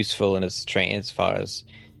 it was useful in as far as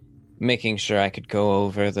making sure I could go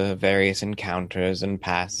over the various encounters and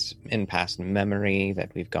past memory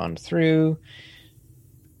that we've gone through.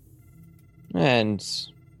 And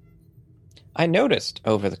I noticed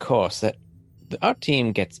over the course that our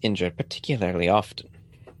team gets injured particularly often.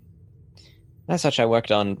 As such, I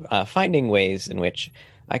worked on finding ways in which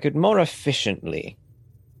I could more efficiently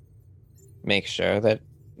make sure that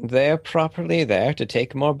they're properly there to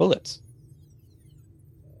take more bullets.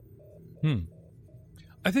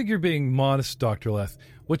 I think you're being modest, Dr. Leth.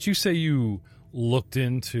 What you say you looked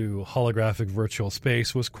into holographic virtual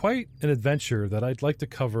space was quite an adventure that I'd like to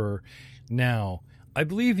cover now. I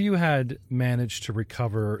believe you had managed to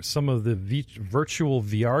recover some of the virtual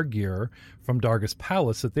VR gear from Dargus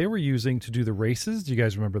Palace that they were using to do the races. Do you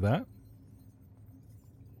guys remember that?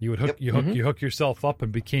 You would hook yourself up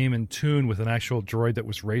and became in tune with an actual droid that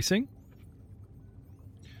was racing.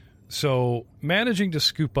 So managing to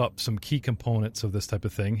scoop up some key components of this type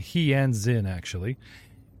of thing, he and Zin actually,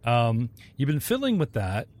 you've been fiddling with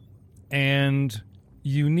that, and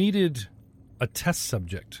you needed a test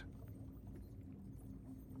subject.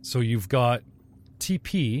 So you've got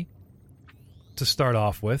TP to start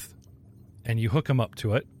off with, and you hook him up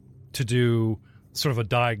to it to do sort of a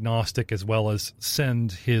diagnostic as well as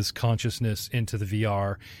send his consciousness into the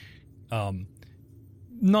VR.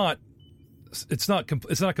 It's not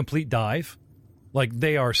a complete dive. Like,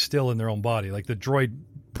 they are still in their own body. Like, the droid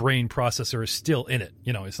brain processor is still in it.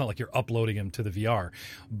 You know, it's not like you're uploading him to the VR.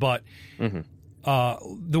 But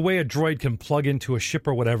the way a droid can plug into a ship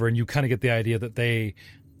or whatever, and you kind of get the idea that they,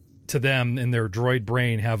 to them, in their droid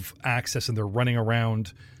brain, have access and they're running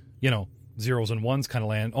around, you know, zeros and ones kind of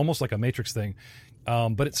land, almost like a Matrix thing.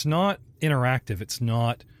 But it's not interactive. It's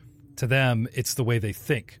not, to them, it's the way they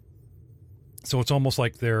think. So it's almost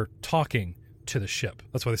like they're talking to the ship.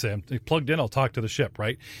 That's why they say, I'm plugged in, I'll talk to the ship,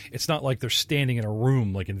 right? It's not like they're standing in a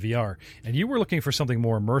room like in VR. And you were looking for something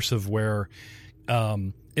more immersive where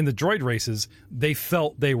in the droid races, they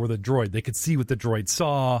felt they were the droid. They could see what the droid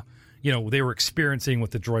saw. You know, they were experiencing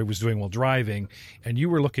what the droid was doing while driving. And you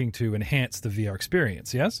were looking to enhance the VR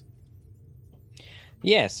experience, yes?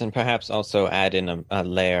 Yes, and perhaps also add in a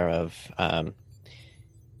layer of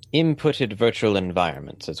inputted virtual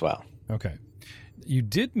environments as well. Okay. You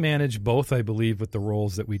did manage both, I believe, with the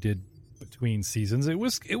roles that we did between seasons. It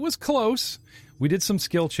was close. We did some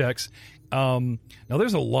skill checks. Now,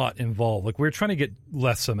 there's a lot involved. Like, we're trying to get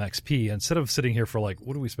less some XP. Instead of sitting here for, like,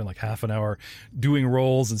 what do we spend, like, half an hour doing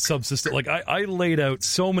roles and subsystem? Like, I laid out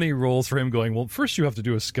so many roles for him going, well, first you have to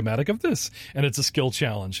do a schematic of this, and it's a skill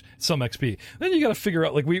challenge, some XP. Then you got to figure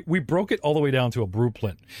out, like, we broke it all the way down to a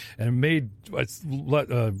blueprint, and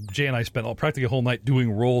Jay and I spent practically a whole night doing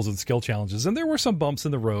roles and skill challenges, and there were some bumps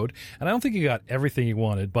in the road, and I don't think he got everything he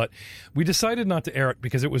wanted, but we decided not to air it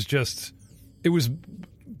because it was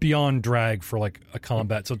beyond drag for like a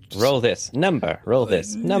combat. So roll this number.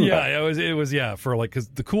 Yeah, it was for like, because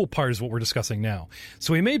the cool part is what we're discussing now.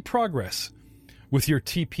 So we made progress with your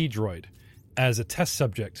TP droid as a test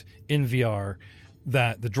subject in VR,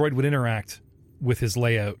 that the droid would interact with his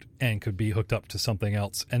layout and could be hooked up to something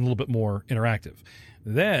else and a little bit more interactive.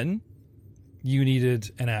 Then you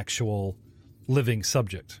needed an actual living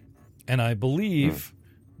subject, and I believe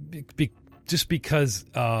just because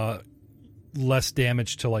less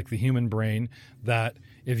damage to like the human brain, that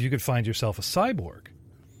if you could find yourself a cyborg,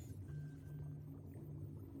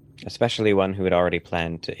 especially one who had already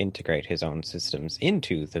planned to integrate his own systems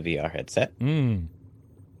into the VR headset.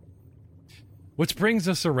 Which brings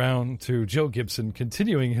us around to Joe Gibson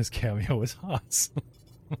continuing his cameo as Haas.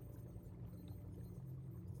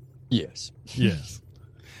 Yes. Yes.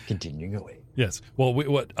 Continuing away. Yes.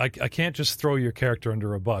 Well, I can't just throw your character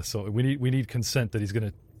under a bus, so we need consent that he's going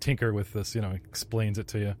to tinker with this. Explains it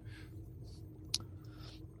to you.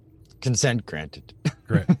 Consent granted.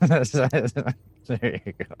 Great. There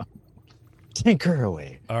you go. Tinker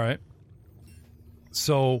away. All right.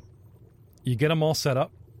 So you get them all set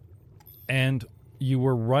up, and you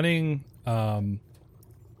were running.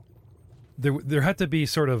 There had to be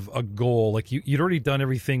sort of a goal. Like you'd already done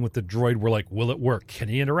everything with the droid. We're like, will it work? Can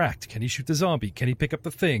he interact? Can he shoot the zombie? Can he pick up the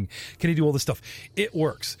thing? Can he do all this stuff? It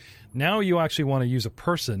works. Now you actually want to use a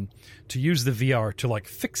person to use the VR to like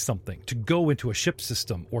fix something, to go into a ship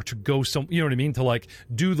system, or to go you know what I mean? To like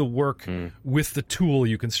do the work with the tool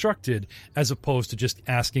you constructed, as opposed to just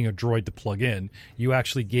asking a droid to plug in. You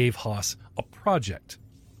actually gave Haas a project.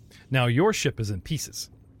 Now your ship is in pieces.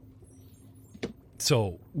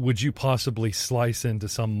 So would you possibly slice into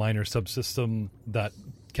some minor subsystem that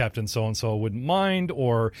Captain so-and-so wouldn't mind,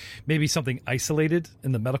 or maybe something isolated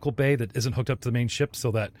in the medical bay that isn't hooked up to the main ship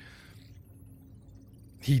so that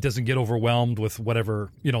he doesn't get overwhelmed with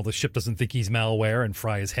whatever, the ship doesn't think he's malware and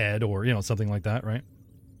fry his head, or, something like that, right?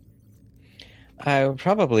 I've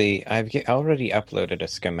already uploaded a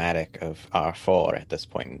schematic of R4 at this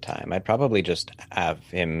point in time. I'd probably just have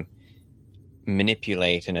him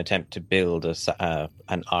manipulate and attempt to build an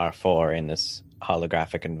R4 in this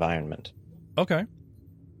holographic environment. Okay.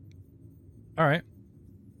 All right.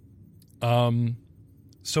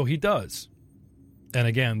 So he does. And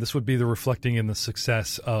again, this would be the reflecting in the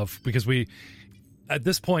success of, because at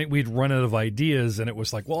this point, we'd run out of ideas, and it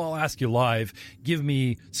was like, well, I'll ask you live, give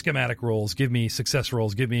me schematic roles, give me success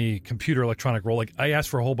roles, give me computer electronic role. Like, I asked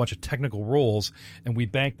for a whole bunch of technical roles, and we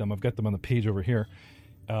banked them. I've got them on the page over here.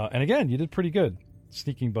 And again, you did pretty good.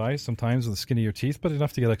 Sneaking by sometimes with the skin of your teeth, but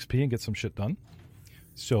enough to get XP and get some shit done.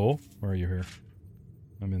 So, where are you here?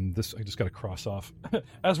 I'm in this. I just got to cross off.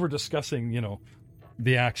 As we're discussing,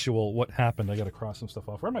 the actual what happened, I got to cross some stuff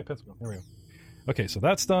off. Where'd my pencil go? There we go. Okay, so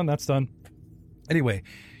that's done. That's done. Anyway,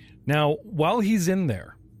 now, while he's in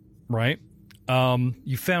there, right,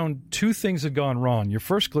 you found two things had gone wrong. Your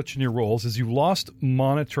first glitch in your roles is you lost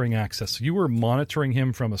monitoring access. So you were monitoring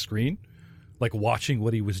him from a screen, like watching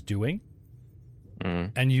what he was doing,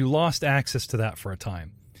 and you lost access to that for a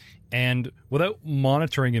time. And without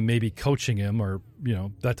monitoring him, maybe coaching him or,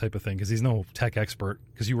 that type of thing, because he's no tech expert,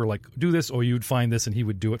 because you were like, do this, or you'd find this and he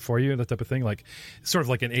would do it for you, that type of thing, like sort of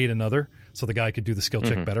like an aid another, so the guy could do the skill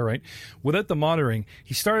check better, right? Without the monitoring,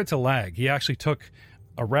 he started to lag. He actually took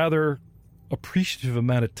a rather appreciative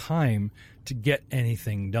amount of time to get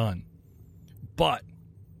anything done. But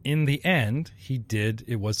in the end,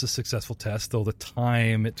 it was a successful test, though the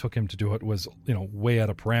time it took him to do it was, way out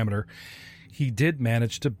of parameter. He did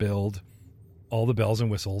manage to build all the bells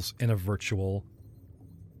and whistles in a virtual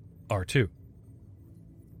R2.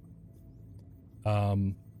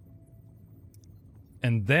 And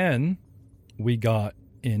then we got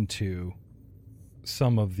into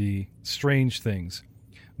some of the strange things.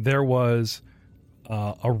 There was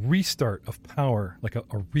a restart of power, like a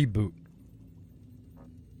reboot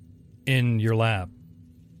in your lab.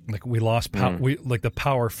 Like we lost power, like the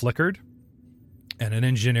power flickered. And an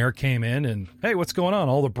engineer came in and, hey, what's going on?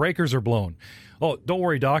 All the breakers are blown. Oh, don't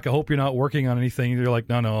worry, Doc. I hope you're not working on anything. You're like,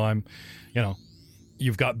 no, I'm,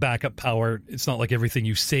 you've got backup power. It's not like everything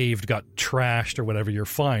you saved got trashed or whatever. You're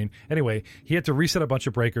fine. Anyway, he had to reset a bunch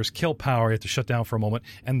of breakers, kill power. He had to shut down for a moment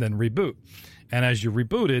and then reboot. And as you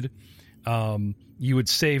rebooted, you had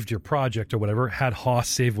saved your project or whatever, had Haas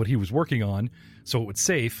save what he was working on so it would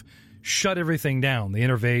save, shut everything down, the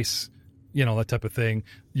interface, that type of thing,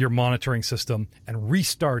 your monitoring system, and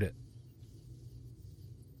restart it.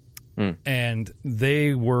 And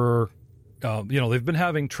they were, they've been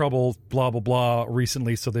having trouble, blah, blah, blah,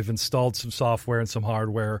 recently, so they've installed some software and some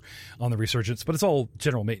hardware on the Resurgence, but it's all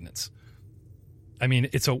general maintenance. I mean,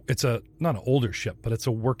 it's a not an older ship, but it's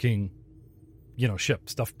a working, ship.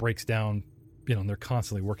 Stuff breaks down, and they're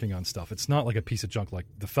constantly working on stuff. It's not like a piece of junk like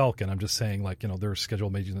the Falcon. I'm just saying, like, there's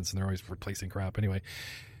scheduled maintenance and they're always replacing crap. Anyway,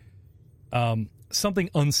 something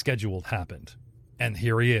unscheduled happened, and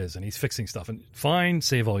here he is, and he's fixing stuff, and fine,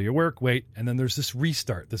 save all your work, wait, and then there's this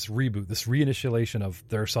restart, this reboot, this reinitialization of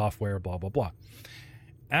their software, blah, blah, blah.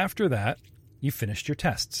 After that, you finished your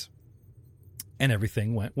tests, and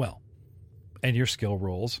everything went well, and your skill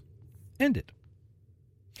rolls ended.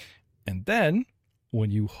 And then, when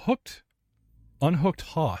you unhooked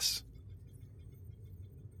Haas,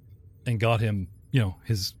 and got him,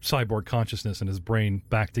 his cyborg consciousness and his brain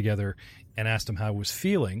back together, and asked him how he was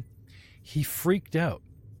feeling, he freaked out.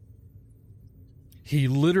 he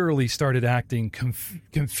literally started acting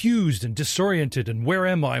confused and disoriented, and where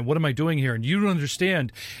am I? What am I doing here? And you don't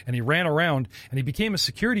understand. And he ran around, and he became a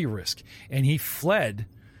security risk, and he fled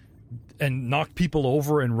and knocked people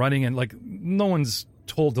over and running, and like no one's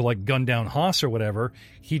told to like gun down Haas or whatever.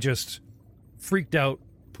 He just freaked out,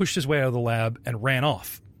 pushed his way out of the lab, and ran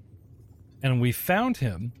off. And we found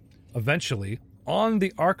him eventually on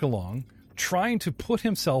the Archelon trying to put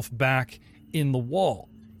himself back in the wall,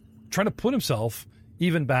 trying to put himself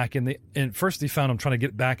even back in the, and first he found him trying to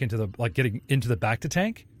get back into the, like getting into the Bacta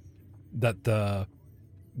tank that the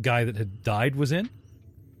guy that had died was in.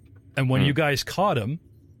 And when you guys caught him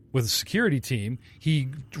with a security team, he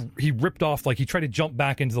ripped off, like he tried to jump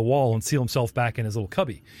back into the wall and seal himself back in his little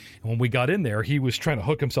cubby. And when we got in there, he was trying to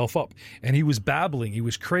hook himself up, and he was babbling. He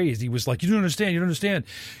was crazed. He was like, you don't understand. You don't understand.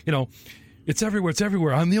 You know, it's everywhere. It's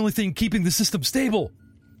everywhere. I'm the only thing keeping the system stable.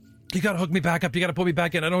 You got to hook me back up. You got to put me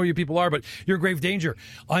back in. I know who you people are, but you're in grave danger.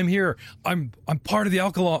 I'm here. I'm part of the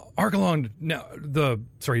Archelon. Now,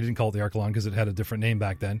 sorry, he didn't call it the Archelon because it had a different name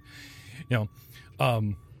back then. You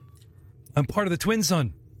know, I'm part of the Twin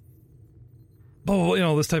Sun. Oh, you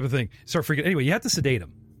know, this type of thing. Start freaking. Anyway, you have to sedate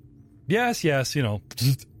him. Yes, you know,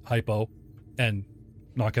 hypo, and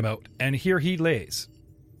knock him out. And here he lays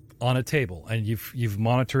on a table, and you've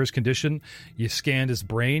monitored his condition. You scanned his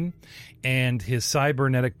brain, and his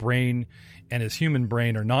cybernetic brain and his human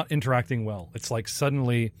brain are not interacting well. It's like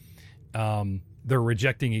suddenly they're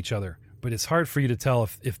rejecting each other. But it's hard for you to tell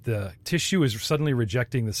if the tissue is suddenly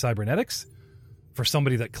rejecting the cybernetics for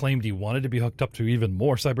somebody that claimed he wanted to be hooked up to even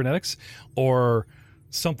more cybernetics, or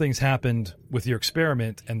something's happened with your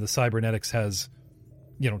experiment and the cybernetics has,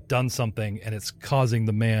 you know, done something and it's causing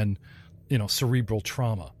the man, you know, cerebral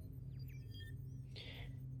trauma.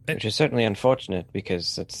 Which is certainly unfortunate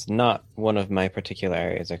because it's not one of my particular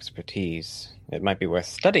areas of expertise. It might be worth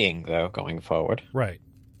studying, though, going forward. Right.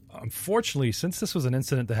 Unfortunately, since this was an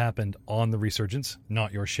incident that happened on the Resurgence,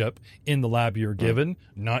 not your ship, in the lab you're given,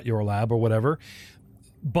 not your lab or whatever,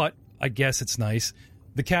 but I guess it's nice.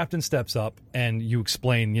 The captain steps up and you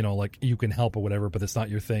explain, you know, like you can help or whatever, but it's not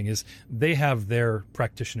your thing, is they have their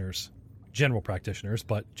practitioners, general practitioners,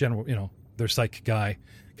 but general, you know, their psych guy,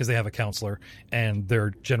 because they have a counselor, and their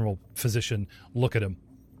general physician look at him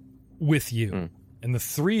with you. And the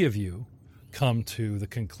three of you come to the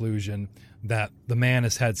conclusion that the man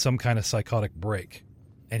has had some kind of psychotic break,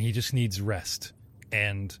 and he just needs rest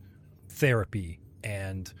and therapy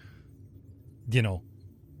and, you know,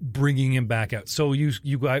 bringing him back out. So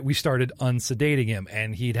we started unsedating him,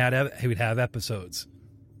 and he would have episodes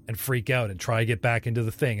and freak out and try to get back into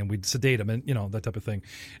the thing, and we'd sedate him, and, you know, that type of thing.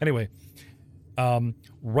 Anyway,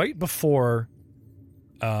 right before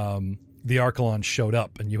the Archelon showed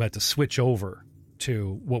up and you had to switch over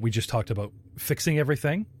to what we just talked about, fixing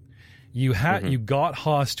everything, you got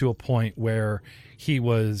Haas to a point where he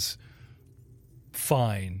was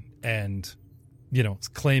fine and, you know,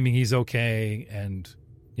 claiming he's okay, and,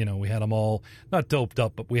 you know, we had him all not doped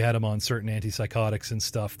up, but we had him on certain antipsychotics and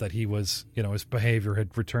stuff that he was, you know, his behavior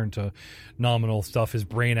had returned to nominal stuff, his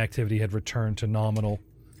brain activity had returned to nominal,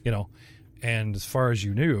 you know. And as far as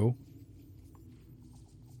you knew,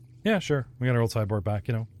 yeah, sure, we got our old cyborg back.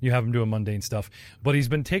 You know, you have him doing mundane stuff, but he's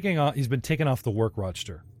been taken off the work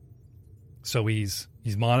roster. So he's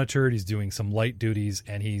monitored. He's doing some light duties,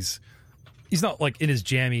 and he's not like in his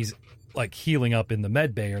jammies, like healing up in the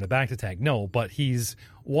med bay or the Bacta tank. No, but he's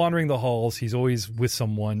wandering the halls. He's always with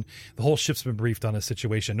someone. The whole ship's been briefed on his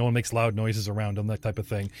situation. No one makes loud noises around him, that type of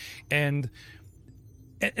thing, and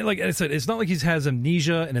like I said, it's not like he has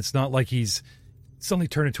amnesia, and it's not like he's suddenly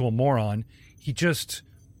turned into a moron. He just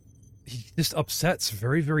upsets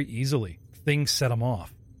very, very easily. Things set him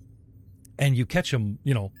off, and you catch him,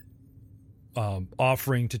 you know,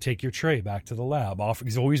 offering to take your tray back to the lab.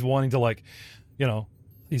 He's always wanting to, like, you know,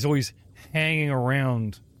 he's always hanging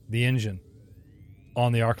around the engine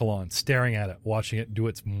on the Archelon, staring at it, watching it do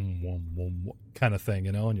its kind of thing,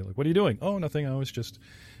 you know. And you're like, "What are you doing?" "Oh, nothing. I was just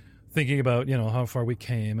thinking about, you know, how far we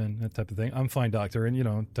came and that type of thing. I'm fine, doctor," and, you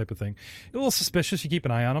know, type of thing. A little suspicious. You keep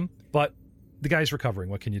an eye on him, but the guy's recovering.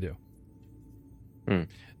 What can you do?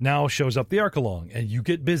 Now shows up the Archelon, and you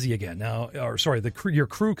get busy again. Your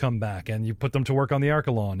crew come back, and you put them to work on the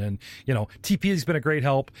Archelon, and, you know, TP has been a great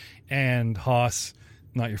help, and Haas,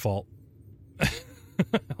 not your fault.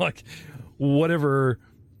 Like, whatever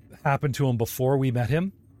happened to him before we met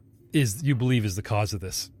him you believe is the cause of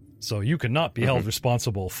this. So you cannot be held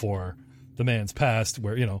responsible for the man's past,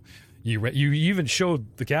 where, you know, you even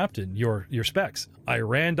showed the captain your specs. I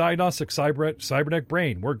ran diagnostic cybernetic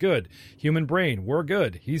brain. We're good. Human brain. We're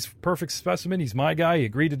good. He's perfect specimen. He's my guy. He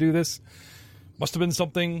agreed to do this. Must have been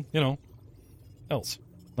something, you know. else.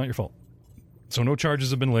 Not your fault. So no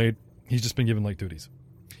charges have been laid. He's just been given light duties.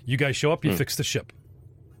 You guys show up, you fix the ship.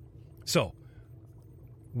 So,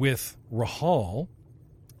 with Rahal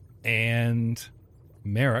and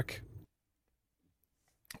Merrick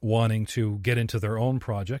wanting to get into their own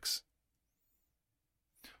projects,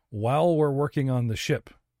 while we're working on the ship,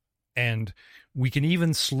 and we can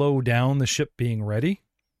even slow down the ship being ready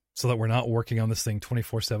so that we're not working on this thing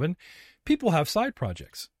 24/7, people have side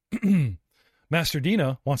projects. Master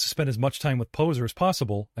Dina wants to spend as much time with Poser as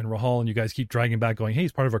possible, and Rahal and you guys keep dragging back going, hey,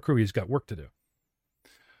 he's part of our crew, he's got work to do.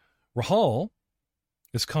 Rahal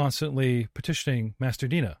is constantly petitioning Master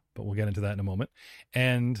Dina, but we'll get into that in a moment.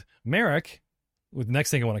 And Merrick, with the next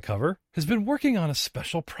thing I want to cover, has been working on a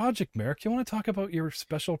special project. Merrick, you want to talk about your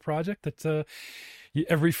special project that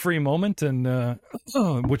every free moment, and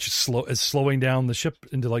which is slowing down the ship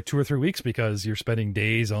into like 2 or 3 weeks because you're spending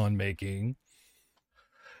days on making...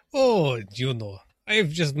 Oh, I've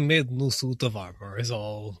just made a new suit of armor, is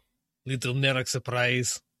all. Little Merrick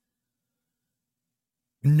surprise.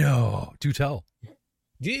 No, do tell.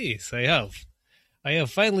 Yes, I have. I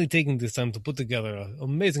have finally taken this time to put together an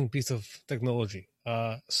amazing piece of technology.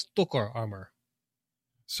 Stoker armor.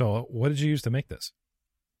 So what did you use to make this?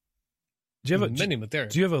 Do you have many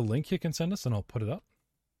materials. Do you have a link you can send us and I'll put it up?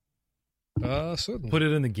 Certainly. Put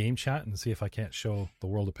it in the game chat and see if I can't show the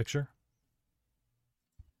world a picture.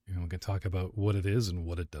 We can talk about what it is and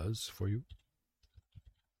what it does for you.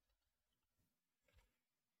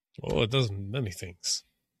 Oh, it does many things.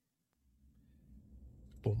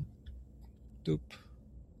 Boom. Doop.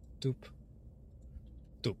 Doop.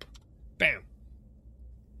 Doop. Bam.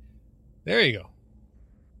 There you go.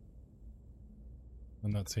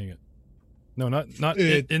 I'm not seeing it. No, not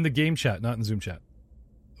in the game chat, not in Zoom chat.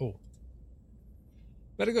 Oh.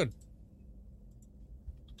 Very good.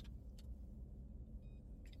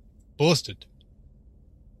 Posted.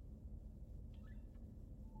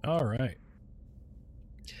 All right.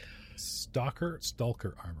 Stalker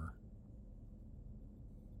armor.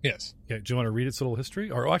 Yes. Okay, do you want to read its little history?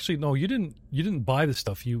 Or actually, no, you didn't buy the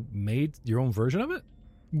stuff. You made your own version of it?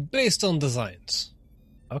 Based on designs.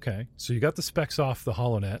 Okay. So you got the specs off the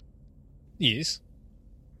HoloNet. Yes.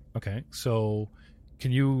 Okay. So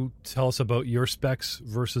can you tell us about your specs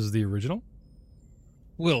versus the original?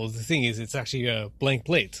 Well, the thing is, it's actually a blank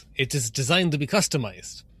plate. It is designed to be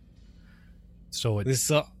customized. So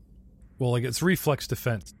it's it's reflex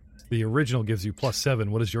defense. The original gives you +7.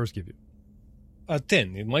 What does yours give you?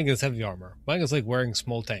 10. Mine gets heavy armor. Mine is like wearing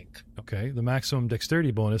small tank. Okay. The maximum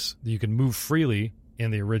dexterity bonus that you can move freely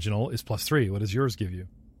in the original is +3. What does yours give you?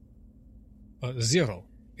 0.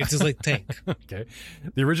 It is like tank. Okay.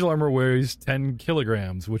 The original armor weighs 10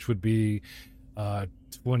 kilograms, which would be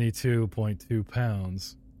 22.2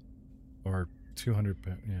 pounds, or 200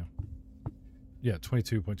 pounds. Yeah,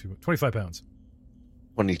 22.2, 25 pounds.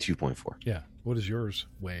 22.4. Yeah. What does yours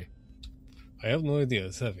weigh? I have no idea.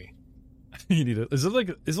 It's heavy. You need it. Is it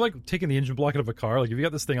like taking the engine block out of a car? Like, if you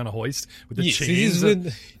got this thing on a hoist with the chains?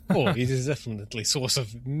 It is definitely source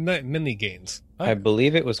of many gains. I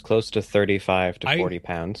believe it was close to 35 to 40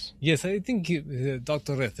 pounds. Yes, I think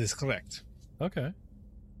Dr. Reth is correct. Okay.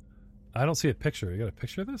 I don't see a picture. You got a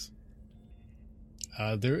picture of this?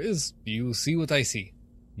 There is. You see what I see.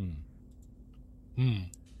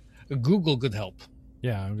 Google could help.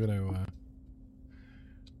 Yeah, I'm going to...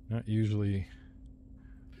 not usually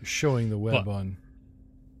showing the web on...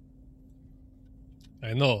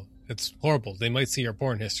 I know. It's horrible. They might see your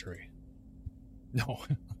porn history. No,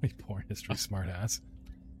 porn history, smart ass.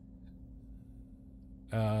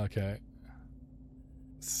 Okay.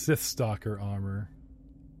 Sith Stalker armor.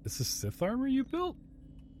 Is this Sith armor you built?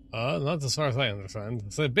 Not as far as I understand.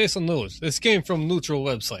 It's based on those. This came from neutral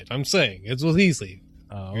website. I'm saying it was easy.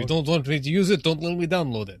 If you don't want me to use it, don't let me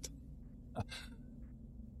download it.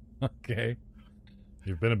 Okay.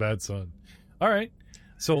 You've been a bad son. All right.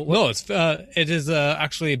 So no, it is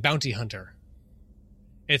actually a bounty hunter.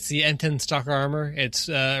 It's the N10 Stalker armor. Its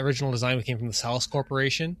original design came from the Salas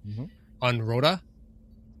Corporation on Rhoda,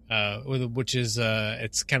 which is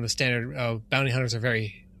it's kind of standard. Bounty hunters are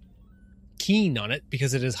very keen on it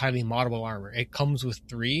because it is highly moddable armor. It comes with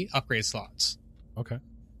 3 upgrade slots. Okay.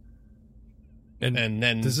 And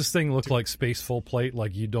then does this thing look like space full plate?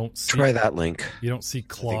 Like you don't see, try that link. You don't see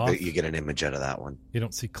cloth. I think that you get an image out of that one. You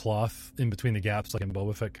don't see cloth in between the gaps like in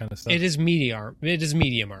Boba Fett kind of stuff. It is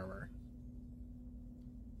medium armor.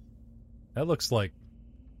 That looks like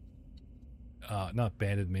not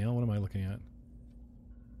banded mail. What am I looking at?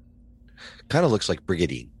 Kind of looks like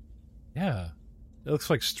Brigandine. Yeah. It looks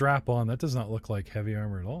like strap on. That does not look like heavy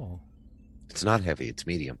armor at all. It's not heavy. It's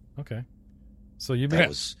medium. Okay. So you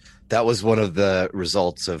That was one of the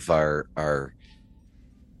results of our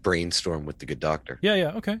brainstorm with the good doctor.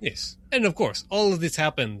 Yeah, okay. Yes. And of course, all of this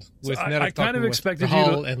happened with So Merrick I kind of talking expected with you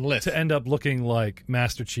Rahal and Lith. to end up looking like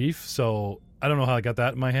Master Chief, so I don't know how I got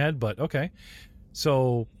that in my head, but okay.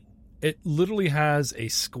 So it literally has a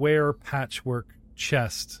square patchwork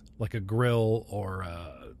chest, like a grill or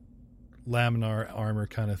a laminar armor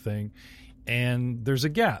kind of thing, and there's a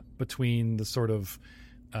gap between the sort of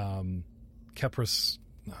Kepris,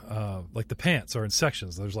 like the pants are in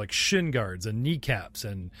sections. There's like shin guards and kneecaps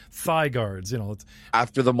and thigh guards. It's,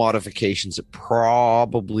 After the modifications, it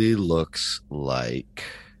probably looks like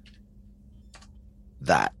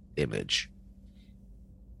that image.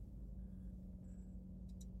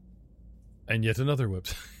 and yet another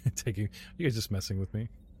whips. You guys just messing with me?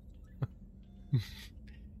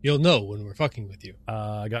 You'll know when we're fucking with you.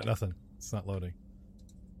 I got nothing. It's not loading.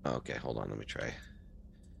 Okay, hold on. Let me try.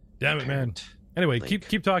 Damn it, man. Anyway,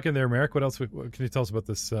 keep talking there, Merrick. What else what can you tell us about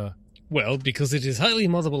this? Well, because it is highly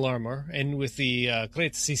moddable armor, and with the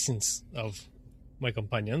great assistance of my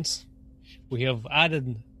companions, we have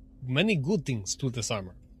added many good things to this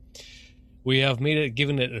armor. We have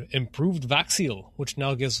given it improved vac seal, which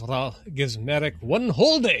now gives Merrick 1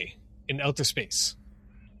 whole day in outer space.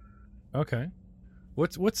 Okay.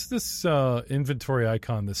 What's this inventory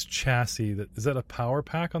icon, this chassis? Is that a power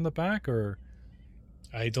pack on the back, or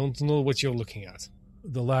I don't know what you're looking at.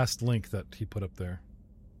 The last link that he put up there?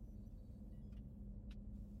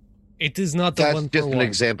 It is not the That's one just for an one.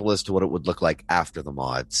 example as to what it would look like after the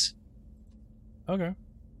mods. Okay.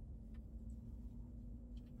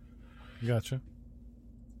 Gotcha.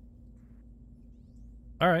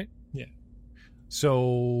 All right. Yeah.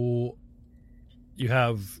 So you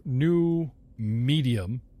have new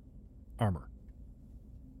medium armor.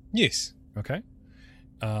 Yes. Okay.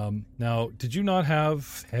 Now, did you not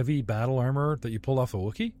have heavy battle armor that you pulled off a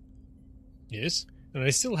Wookiee? Yes. And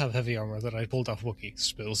I still have heavy armor that I pulled off Wookiee.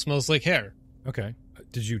 Still smells like hair. Okay.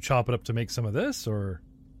 Did you chop it up to make some of this, or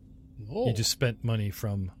No. you just spent money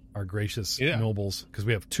from our gracious Yeah. nobles? Because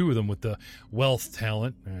we have 2 of them with the wealth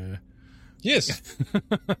talent. Yes.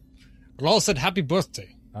 Raul said happy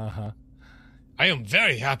birthday. Uh-huh. I am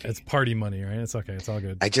very happy. It's party money, right? It's okay. It's all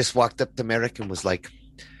good. I just walked up to Merrick and was like,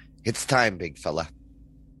 "It's time, big fella.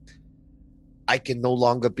 I can no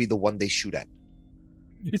longer be the one they shoot at."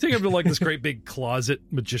 You think of it like this great big closet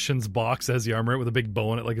magician's box that has the armor with a big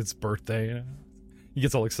bow in it, like it's birthday. He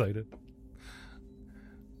gets all excited.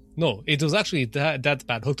 No, it was actually that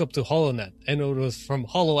bad hooked up to HoloNet, and it was from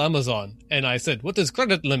Holo Amazon. And I said, "What is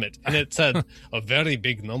credit limit?" And it said a very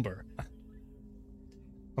big number.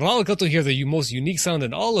 Raul got to hear the most unique sound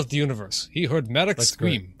in all of the universe. He heard Merrick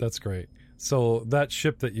scream. Great. That's great. So that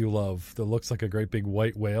ship that you love, that looks like a great big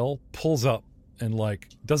white whale, pulls up and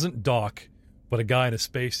doesn't dock, but a guy in a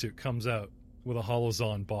spacesuit comes out with a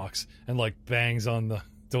Holozon box and bangs on the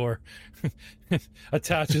door,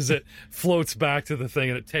 attaches it, floats back to the thing,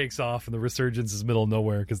 and it takes off. And the resurgence is middle of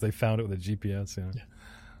nowhere because they found it with a GPS.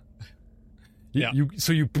 Yeah.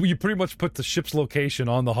 You pretty much put the ship's location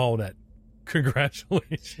on the holonet.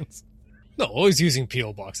 Congratulations. No, always using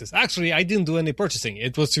PO boxes. Actually, I didn't do any purchasing.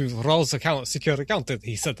 It was to Raul's secure account that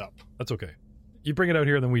he set up. That's okay. You bring it out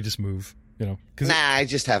here, then we just move. Nah, I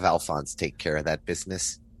just have Alphonse take care of that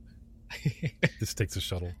business. This takes a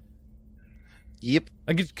shuttle. Yep.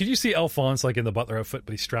 Could you see Alphonse in the butler outfit,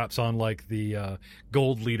 but he straps on the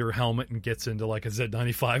gold leader helmet and gets into a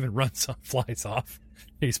Z95 and flies off?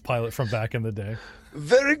 He's pilot from back in the day.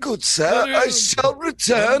 Very good, sir. I shall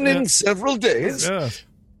return in several days. Yeah.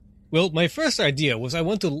 Well, my first idea was I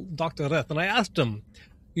went to Dr. Reth and I asked him,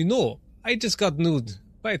 I just got nude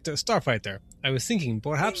starfighter. I was thinking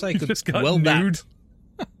perhaps I could Just got weld nude?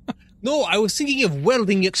 that. No, I was thinking of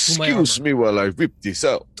welding it to my armor. Excuse me while I rip this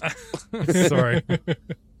out. Sorry.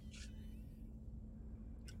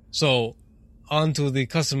 So, on to the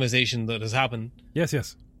customization that has happened.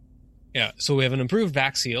 Yes. Yeah, so we have an improved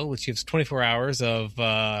vac seal, which gives 24 hours of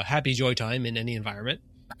happy joy time in any environment.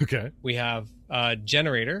 Okay. We have a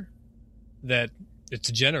generator it's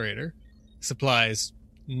a generator. Supplies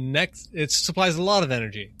a lot of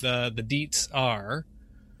energy. The deets are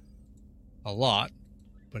a lot,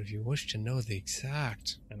 but if you wish to know the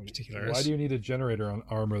exact particulars... Why do you need a generator on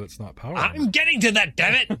armor that's not powered? I'm getting to that,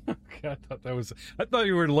 damn it! Okay, I thought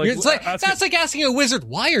you were that's like asking a wizard,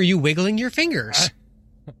 why are you wiggling your fingers?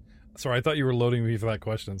 Sorry, I thought you were loading me for that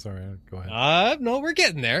question. Sorry, go ahead. No, we're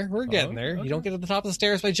getting there. We're getting there. Okay. You don't get to the top of the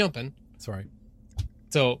stairs by jumping. Sorry.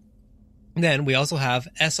 So, then we also have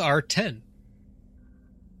SR10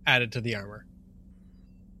 added to the armor.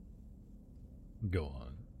 Go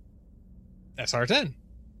on. SR10.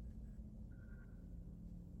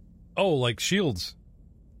 Oh, like shields.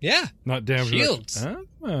 Yeah. Not damage. Shields.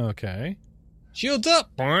 Okay. Shields up.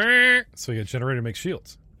 So you get a generator to make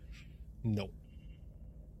shields. No.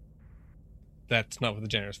 That's not what the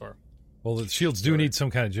generator's for. Well, the shields do need some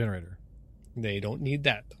kind of generator. They don't need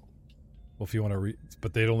that, though. Well, if you want to,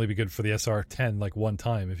 but they'd only be good for the SR-10 like one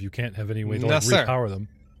time. If you can't have any way to No, like sir. repower them.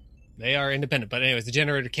 They are independent. But anyways, the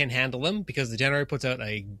generator can handle them because the generator puts out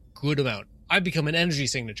a good amount. I become an energy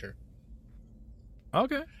signature.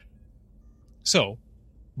 Okay. So,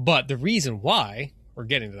 but the reason why we're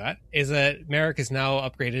getting to that is that Merrick is now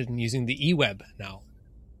upgraded and using the E-Web now.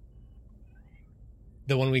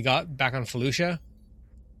 The one we got back on Felucia.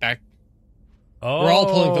 We're all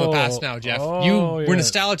pulling from the past now, Jeff. Oh, We're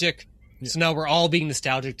nostalgic, so now we're all being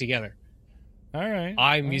nostalgic together. All right.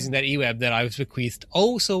 I'm using that E-Web that I was bequeathed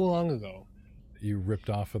so long ago. You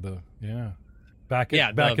ripped off of the back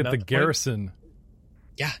at the garrison.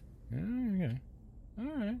 Yeah. Okay. All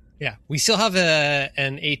right. Yeah, we still have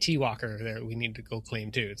an AT walker there we need to go claim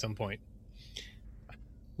too at some point.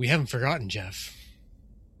 We haven't forgotten, Jeff.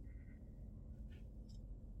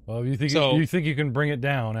 Well, you think you can bring it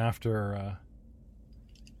down after?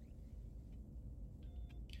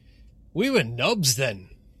 We were nubs then.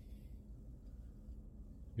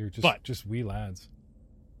 You're just wee lads.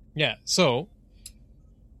 Yeah. So.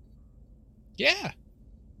 Yeah.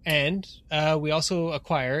 And we also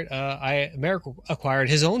acquired. Merrick acquired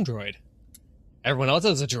his own droid. Everyone else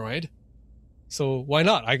has a droid, so why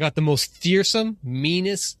not? I got the most fearsome,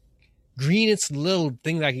 meanest, greenest little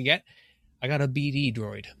thing that I could get. I got a BD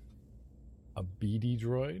droid. A BD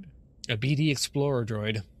droid? A BD Explorer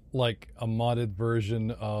droid. Like a modded version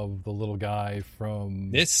of the little guy from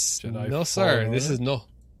this. Jedi No, sir. Fallen This Order? is no.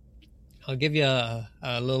 I'll give you a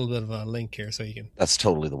little bit of a link here so you can. That's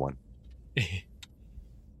totally the one.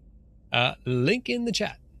 Link in the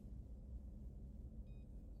chat.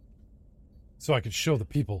 So I could show the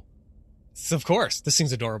people. So of course, this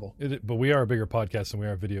thing's adorable. But we are a bigger podcast than we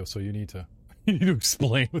are a video, so you need to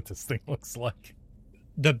explain what this thing looks like.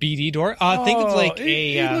 The BD door. Think of like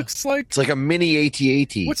it looks like It's like a mini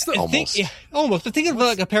AT-AT. What's the almost? Almost. But think of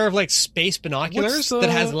like a pair of like space binoculars that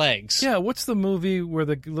has legs. Yeah, what's the movie where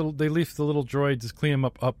they leave the little droid to clean him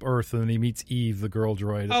up Earth, and then he meets Eve, the girl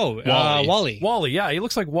droid? Oh, Wally. Wally, yeah, he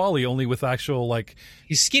looks like Wally, only with actual like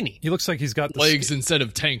he's skinny. he looks like he's got the Legs instead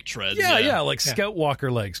of tank treads. Yeah, like Scout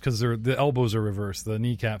Walker legs because the elbows are reversed, the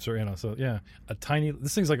kneecaps are so yeah, a tiny.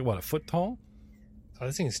 This thing's like what, a foot tall? Oh,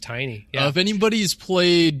 this thing's tiny. Yeah. If anybody's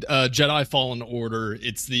played Jedi Fallen Order,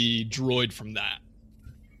 it's the droid from that.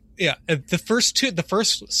 Yeah. The first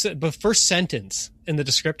sentence in the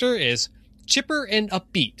descriptor is chipper and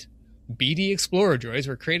upbeat. BD Explorer droids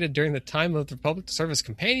were created during the time of the Republic to serve as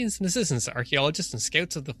companions and assistants to archaeologists and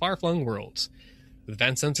scouts of the far-flung worlds. With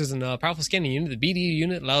advanced sensors and a powerful scanning unit, the BD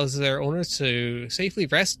unit allows their owners to safely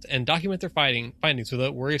rest and document their findings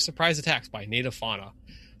without worry of surprise attacks by native fauna.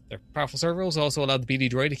 Their powerful servos also allowed the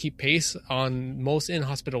BD droid to keep pace on most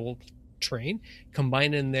inhospitable terrain.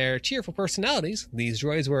 Combined in their cheerful personalities, these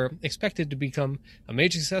droids were expected to become a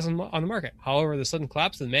major success on the market. However, the sudden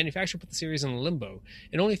collapse of the manufacture put the series in limbo,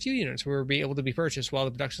 and only a few units were able to be purchased while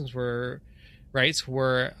the production's rights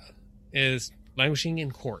were languishing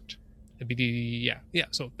in court. The BD, yeah.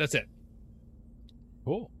 So that's it.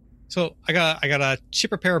 Cool. So I got a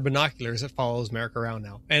chipper pair of binoculars that follows Merrick around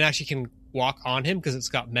now, and actually can walk on him because it's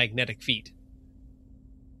got magnetic feet.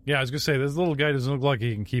 Yeah, I was gonna say this little guy doesn't look like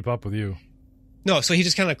he can keep up with you. No, so he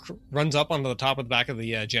just kind of runs up onto the top of the back of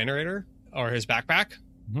the generator or his backpack,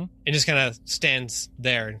 and just kind of stands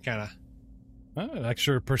there and kind of. An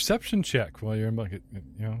extra perception check while you're in bucket.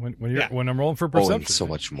 You know, when I'm rolling for perception. So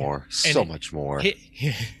much more. So much more.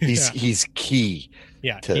 He's He's key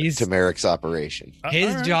to Merrick's operation.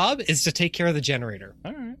 His right. job is to take care of the generator.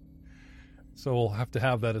 All right. So we'll have to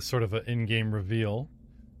have that as sort of an in-game reveal.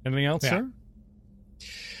 Anything else, sir?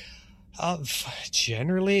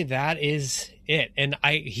 Generally, that is it. And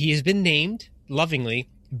he has been named lovingly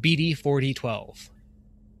BD4012.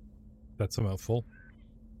 That's a mouthful.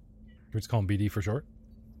 We just call him BD for short?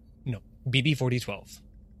 No, BD4012.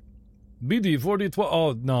 BD4012.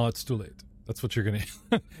 Oh, no, it's too late. That's what you're going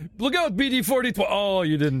to... Look out, BD4012. Oh,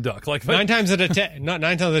 you didn't duck. Like 9 times out of 10, not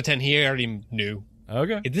 9 times out of 10, he already knew.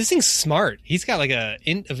 Okay. This thing's smart. He's got like a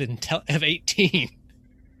int of 18.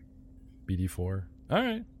 BD4. All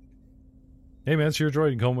right. Hey, man, it's your droid.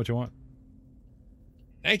 You can call him what you want.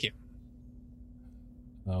 Thank you.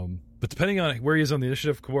 But depending on where he is on the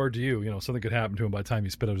initiative cord to you, something could happen to him by the time you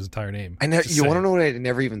spit out his entire name. You want to know what I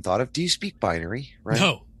never even thought of? Do you speak binary? Right?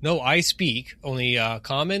 No, I speak only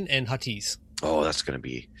Common and Huttese. Oh, that's going to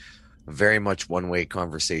be very much one-way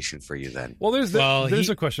conversation for you then. Well, there's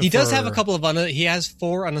a question. He does have a couple of he has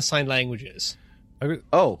 4 unassigned languages.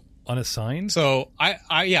 Unassigned? So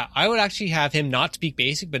I would actually have him not speak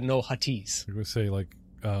basic but know Huttese. I would say like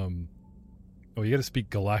you got to speak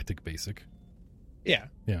Galactic Basic. Yeah.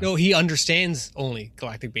 Yeah. No, he understands only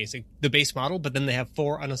Galactic Basic, the base model, but then they have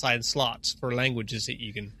 4 unassigned slots for languages that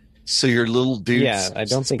you can. So your little dude I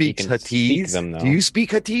don't think he can speak them, though. Do you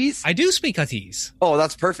speak Huttese? I do speak Huttese. Oh,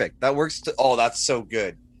 that's perfect. That works. That's so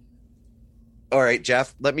good. All right,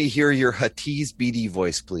 Jeff, let me hear your Huttese BD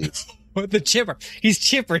voice, please. The chipper. He's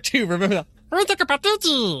chipper too. Remember that? I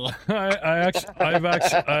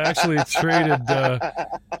actually traded. Yeah.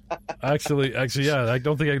 I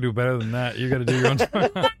don't think I can do better than that. You got to do your own.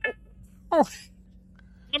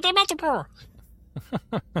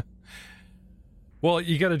 Well,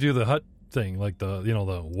 you got to do the hut thing, like the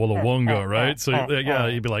Walla Wonga, right? So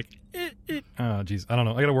you'd be like, oh, geez, I don't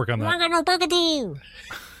know. I got to work on that.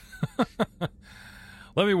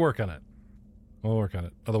 Let me work on it. We'll work on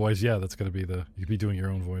it. Otherwise, yeah, that's going to be you'd be doing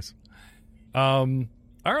your own voice. All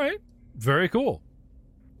right. Very cool.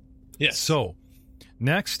 Yes. So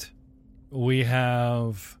next we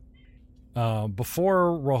have,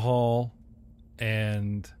 before Rahal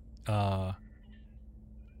and,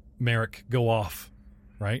 Merrick go off,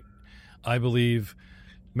 right? I believe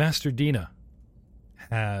Master Dina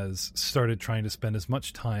has started trying to spend as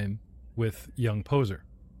much time with young Poser.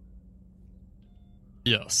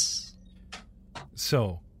 Yes.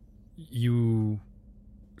 So you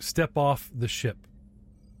step off the ship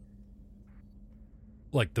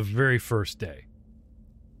like the very first day,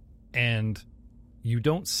 and you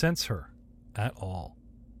don't sense her at all.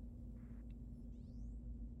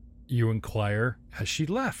 You inquire, has she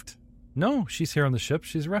left? No, she's here on the ship.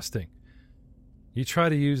 She's resting. You try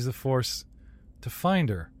to use the Force to find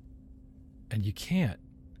her, and you can't.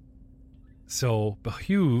 So,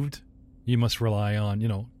 behooved, you must rely on,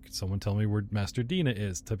 could someone tell me where Master Dina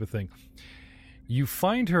is, type of thing. You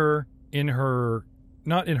find her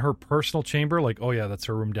not in her personal chamber, like, oh yeah, that's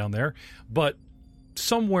her room down there, but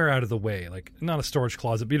somewhere out of the way, like not a storage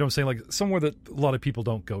closet, but you know what I'm saying, like somewhere that a lot of people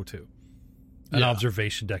don't go to. An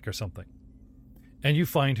observation deck or something. And you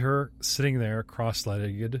find her sitting there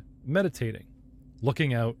cross-legged, meditating,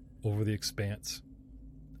 looking out over the expanse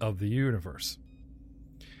of the universe.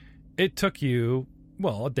 It took you,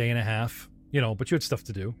 a day and a half, but you had stuff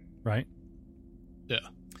to do, right? Yeah.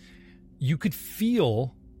 You could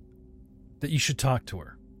feel that you should talk to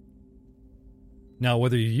her. Now,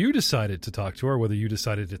 whether you decided to talk to her, whether you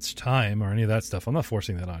decided it's time or any of that stuff, I'm not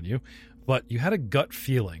forcing that on you, but you had a gut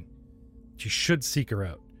feeling you should seek her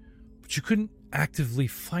out, but you couldn't actively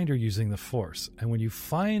find her using the Force. And when you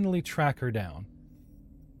finally track her down,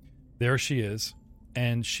 there she is,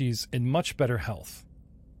 and she's in much better health.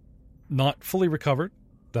 Not fully recovered.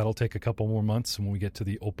 That'll take a couple more months when we get to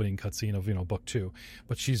the opening cutscene of book 2.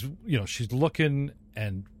 But she's looking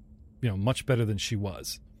and much better than she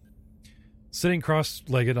was. Sitting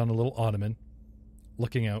cross-legged on a little ottoman,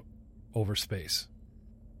 looking out over space.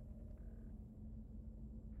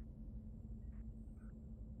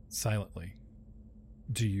 Silently,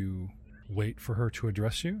 do you wait for her to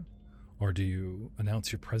address you, or do you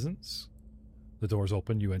announce your presence? The doors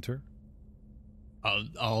open, you enter.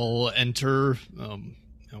 I'll enter,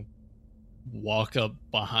 walk up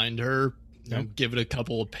behind her, give it a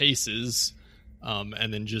couple of paces,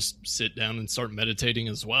 and then just sit down and start meditating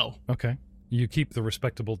as well. Okay. You keep the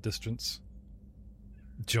respectable distance.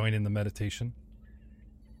 Join in the meditation.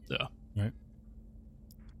 Yeah. Right.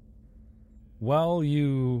 While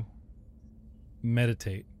you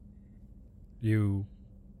meditate, you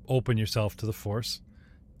open yourself to the Force,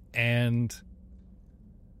 and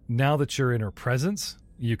now that you're in her presence,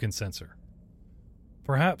 you can sense her.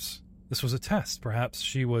 Perhaps this was a test. Perhaps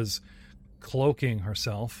she was cloaking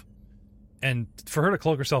herself, and for her to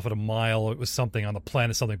cloak herself at a mile, it was something on the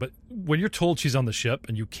planet, something. But when you're told she's on the ship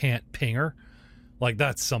and you can't ping her, like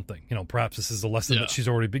that's something. Perhaps this is a lesson that she's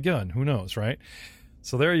already begun. Who knows, right?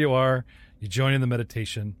 So there you are. You join in the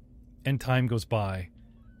meditation, and time goes by.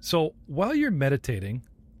 So while you're meditating,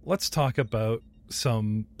 let's talk about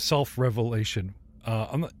some self-revelation.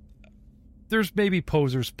 There's maybe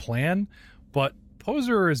Poser's plan, but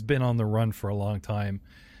Poser has been on the run for a long time,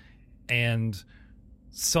 and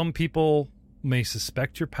some people may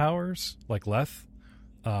suspect your powers, like Leth,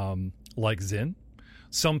 like Zin.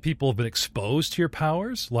 Some people have been exposed to your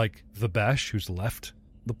powers, like Vabesh, who's left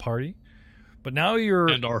the party. But now you're...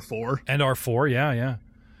 And R4. And R4, yeah.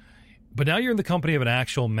 But now you're in the company of an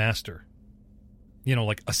actual master.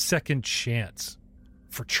 Like a second chance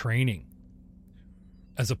for training.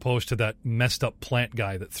 as opposed to that messed up plant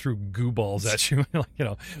guy that threw goo balls at you. Like, you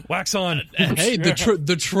know, wax on. Hey,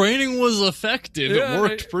 the training was effective. Yeah, it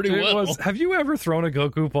worked pretty well. Have you ever thrown a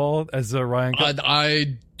Goku ball as a Ryan?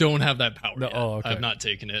 I don't have that power yet. Oh, okay. I've not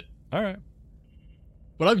taken it. All right.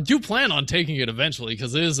 But I do plan on taking it eventually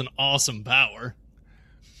because it is an awesome power.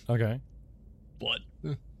 Okay. But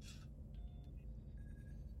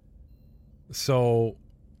so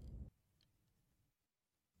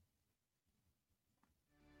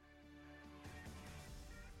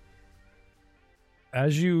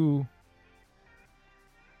as you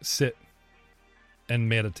sit and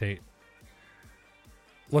meditate,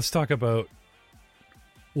 let's talk about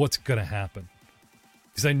what's going to happen.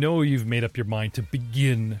 Because I know you've made up your mind to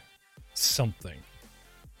begin something.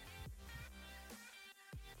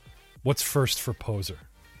 What's first for Poser?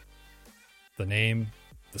 The name,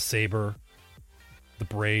 the saber, the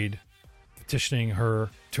braid, petitioning her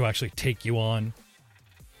to actually take you on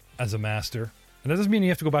as a master. And that doesn't mean you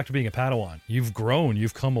have to go back to being a Padawan. You've grown.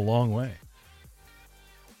 You've come a long way.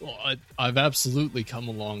 well, I've absolutely come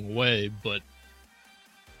a long way, but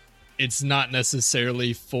it's not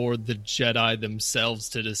necessarily for the Jedi themselves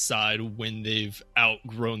to decide when they've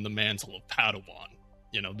outgrown the mantle of Padawan.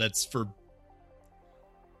 You know, that's for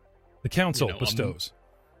the council bestows.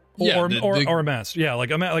 Or a master. Yeah,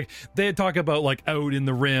 like they talk about like out in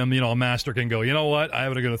the rim, a master can go, you know what, I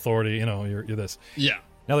have a good authority, you're this. Yeah.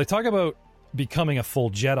 Now they talk about becoming a full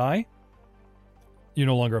Jedi. You're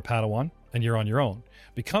no longer a Padawan, and you're on your own.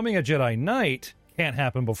 Becoming a Jedi Knight can't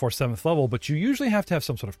happen before 7th level, but you usually have to have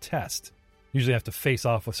some sort of test. You usually have to face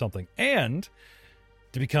off with something. And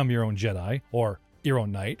to become your own Jedi, or your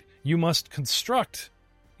own Knight, you must construct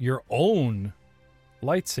your own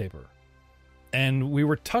lightsaber. And we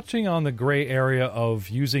were touching on the gray area of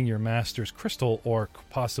using your master's crystal or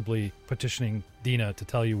possibly petitioning Dina to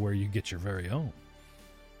tell you where you get your very own.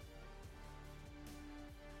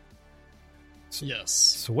 Yes.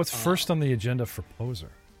 So what's first on the agenda for Poser?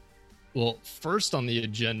 Well, first on the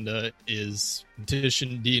agenda is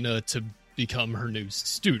petition Dina to become her new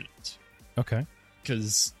student. Okay.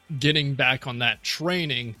 Because getting back on that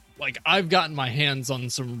training, like, I've gotten my hands on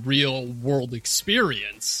some real world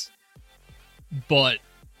experience, but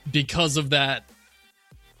because of that,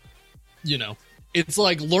 it's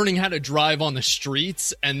like learning how to drive on the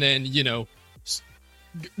streets and then,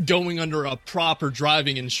 going under a proper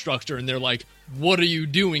driving instructor and they're like, what are you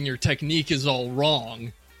doing? Your technique is all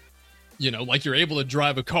wrong. Like, you're able to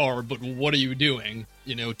drive a car, but what are you doing?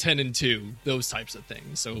 10 and 2, those types of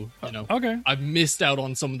things. So, okay. I've missed out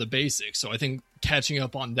on some of the basics. So I think catching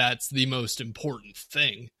up on that's the most important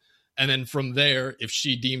thing. And then from there, if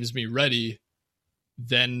she deems me ready,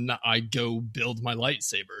 then I go build my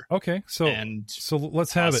lightsaber. Okay. So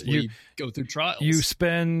let's have it. You go through trials. You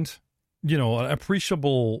spend, an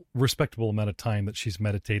appreciable, respectable amount of time that she's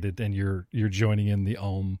meditated and you're joining in the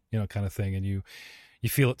kind of thing. And you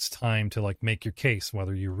feel it's time to like make your case,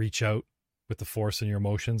 whether you reach out with the force and your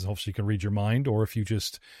emotions, hopefully you can read your mind, or if you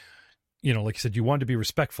just, like you said, you wanted to be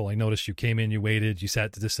respectful. I noticed you came in, you waited, you sat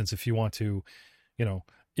at the distance. If you want to, you don't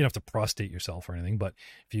have to prostrate yourself or anything, but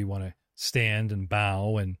if you want to stand and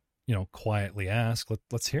bow and, quietly ask,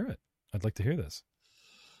 let's hear it. I'd like to hear this.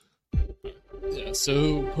 Yeah,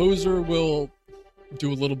 so Poser will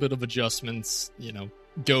do a little bit of adjustments,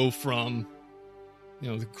 go from,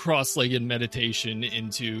 the cross-legged meditation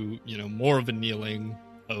into, more of a kneeling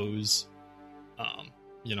pose,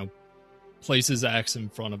 place his axe in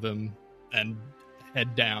front of him and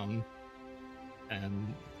head down.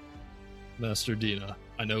 And Master Dina,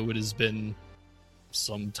 I know it has been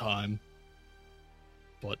some time,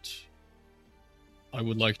 but I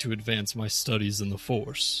would like to advance my studies in the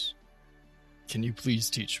Force. Can you please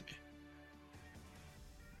teach me?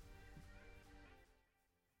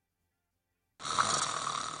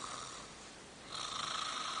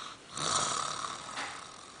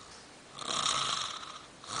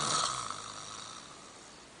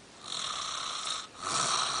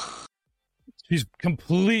 She's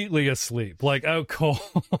completely asleep, like out cold,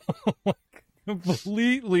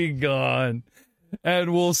 completely gone.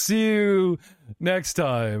 And we'll see you next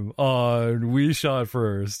time on We Shot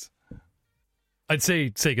First. I'd say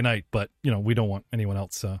goodnight, but, we don't want anyone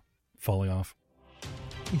else falling off.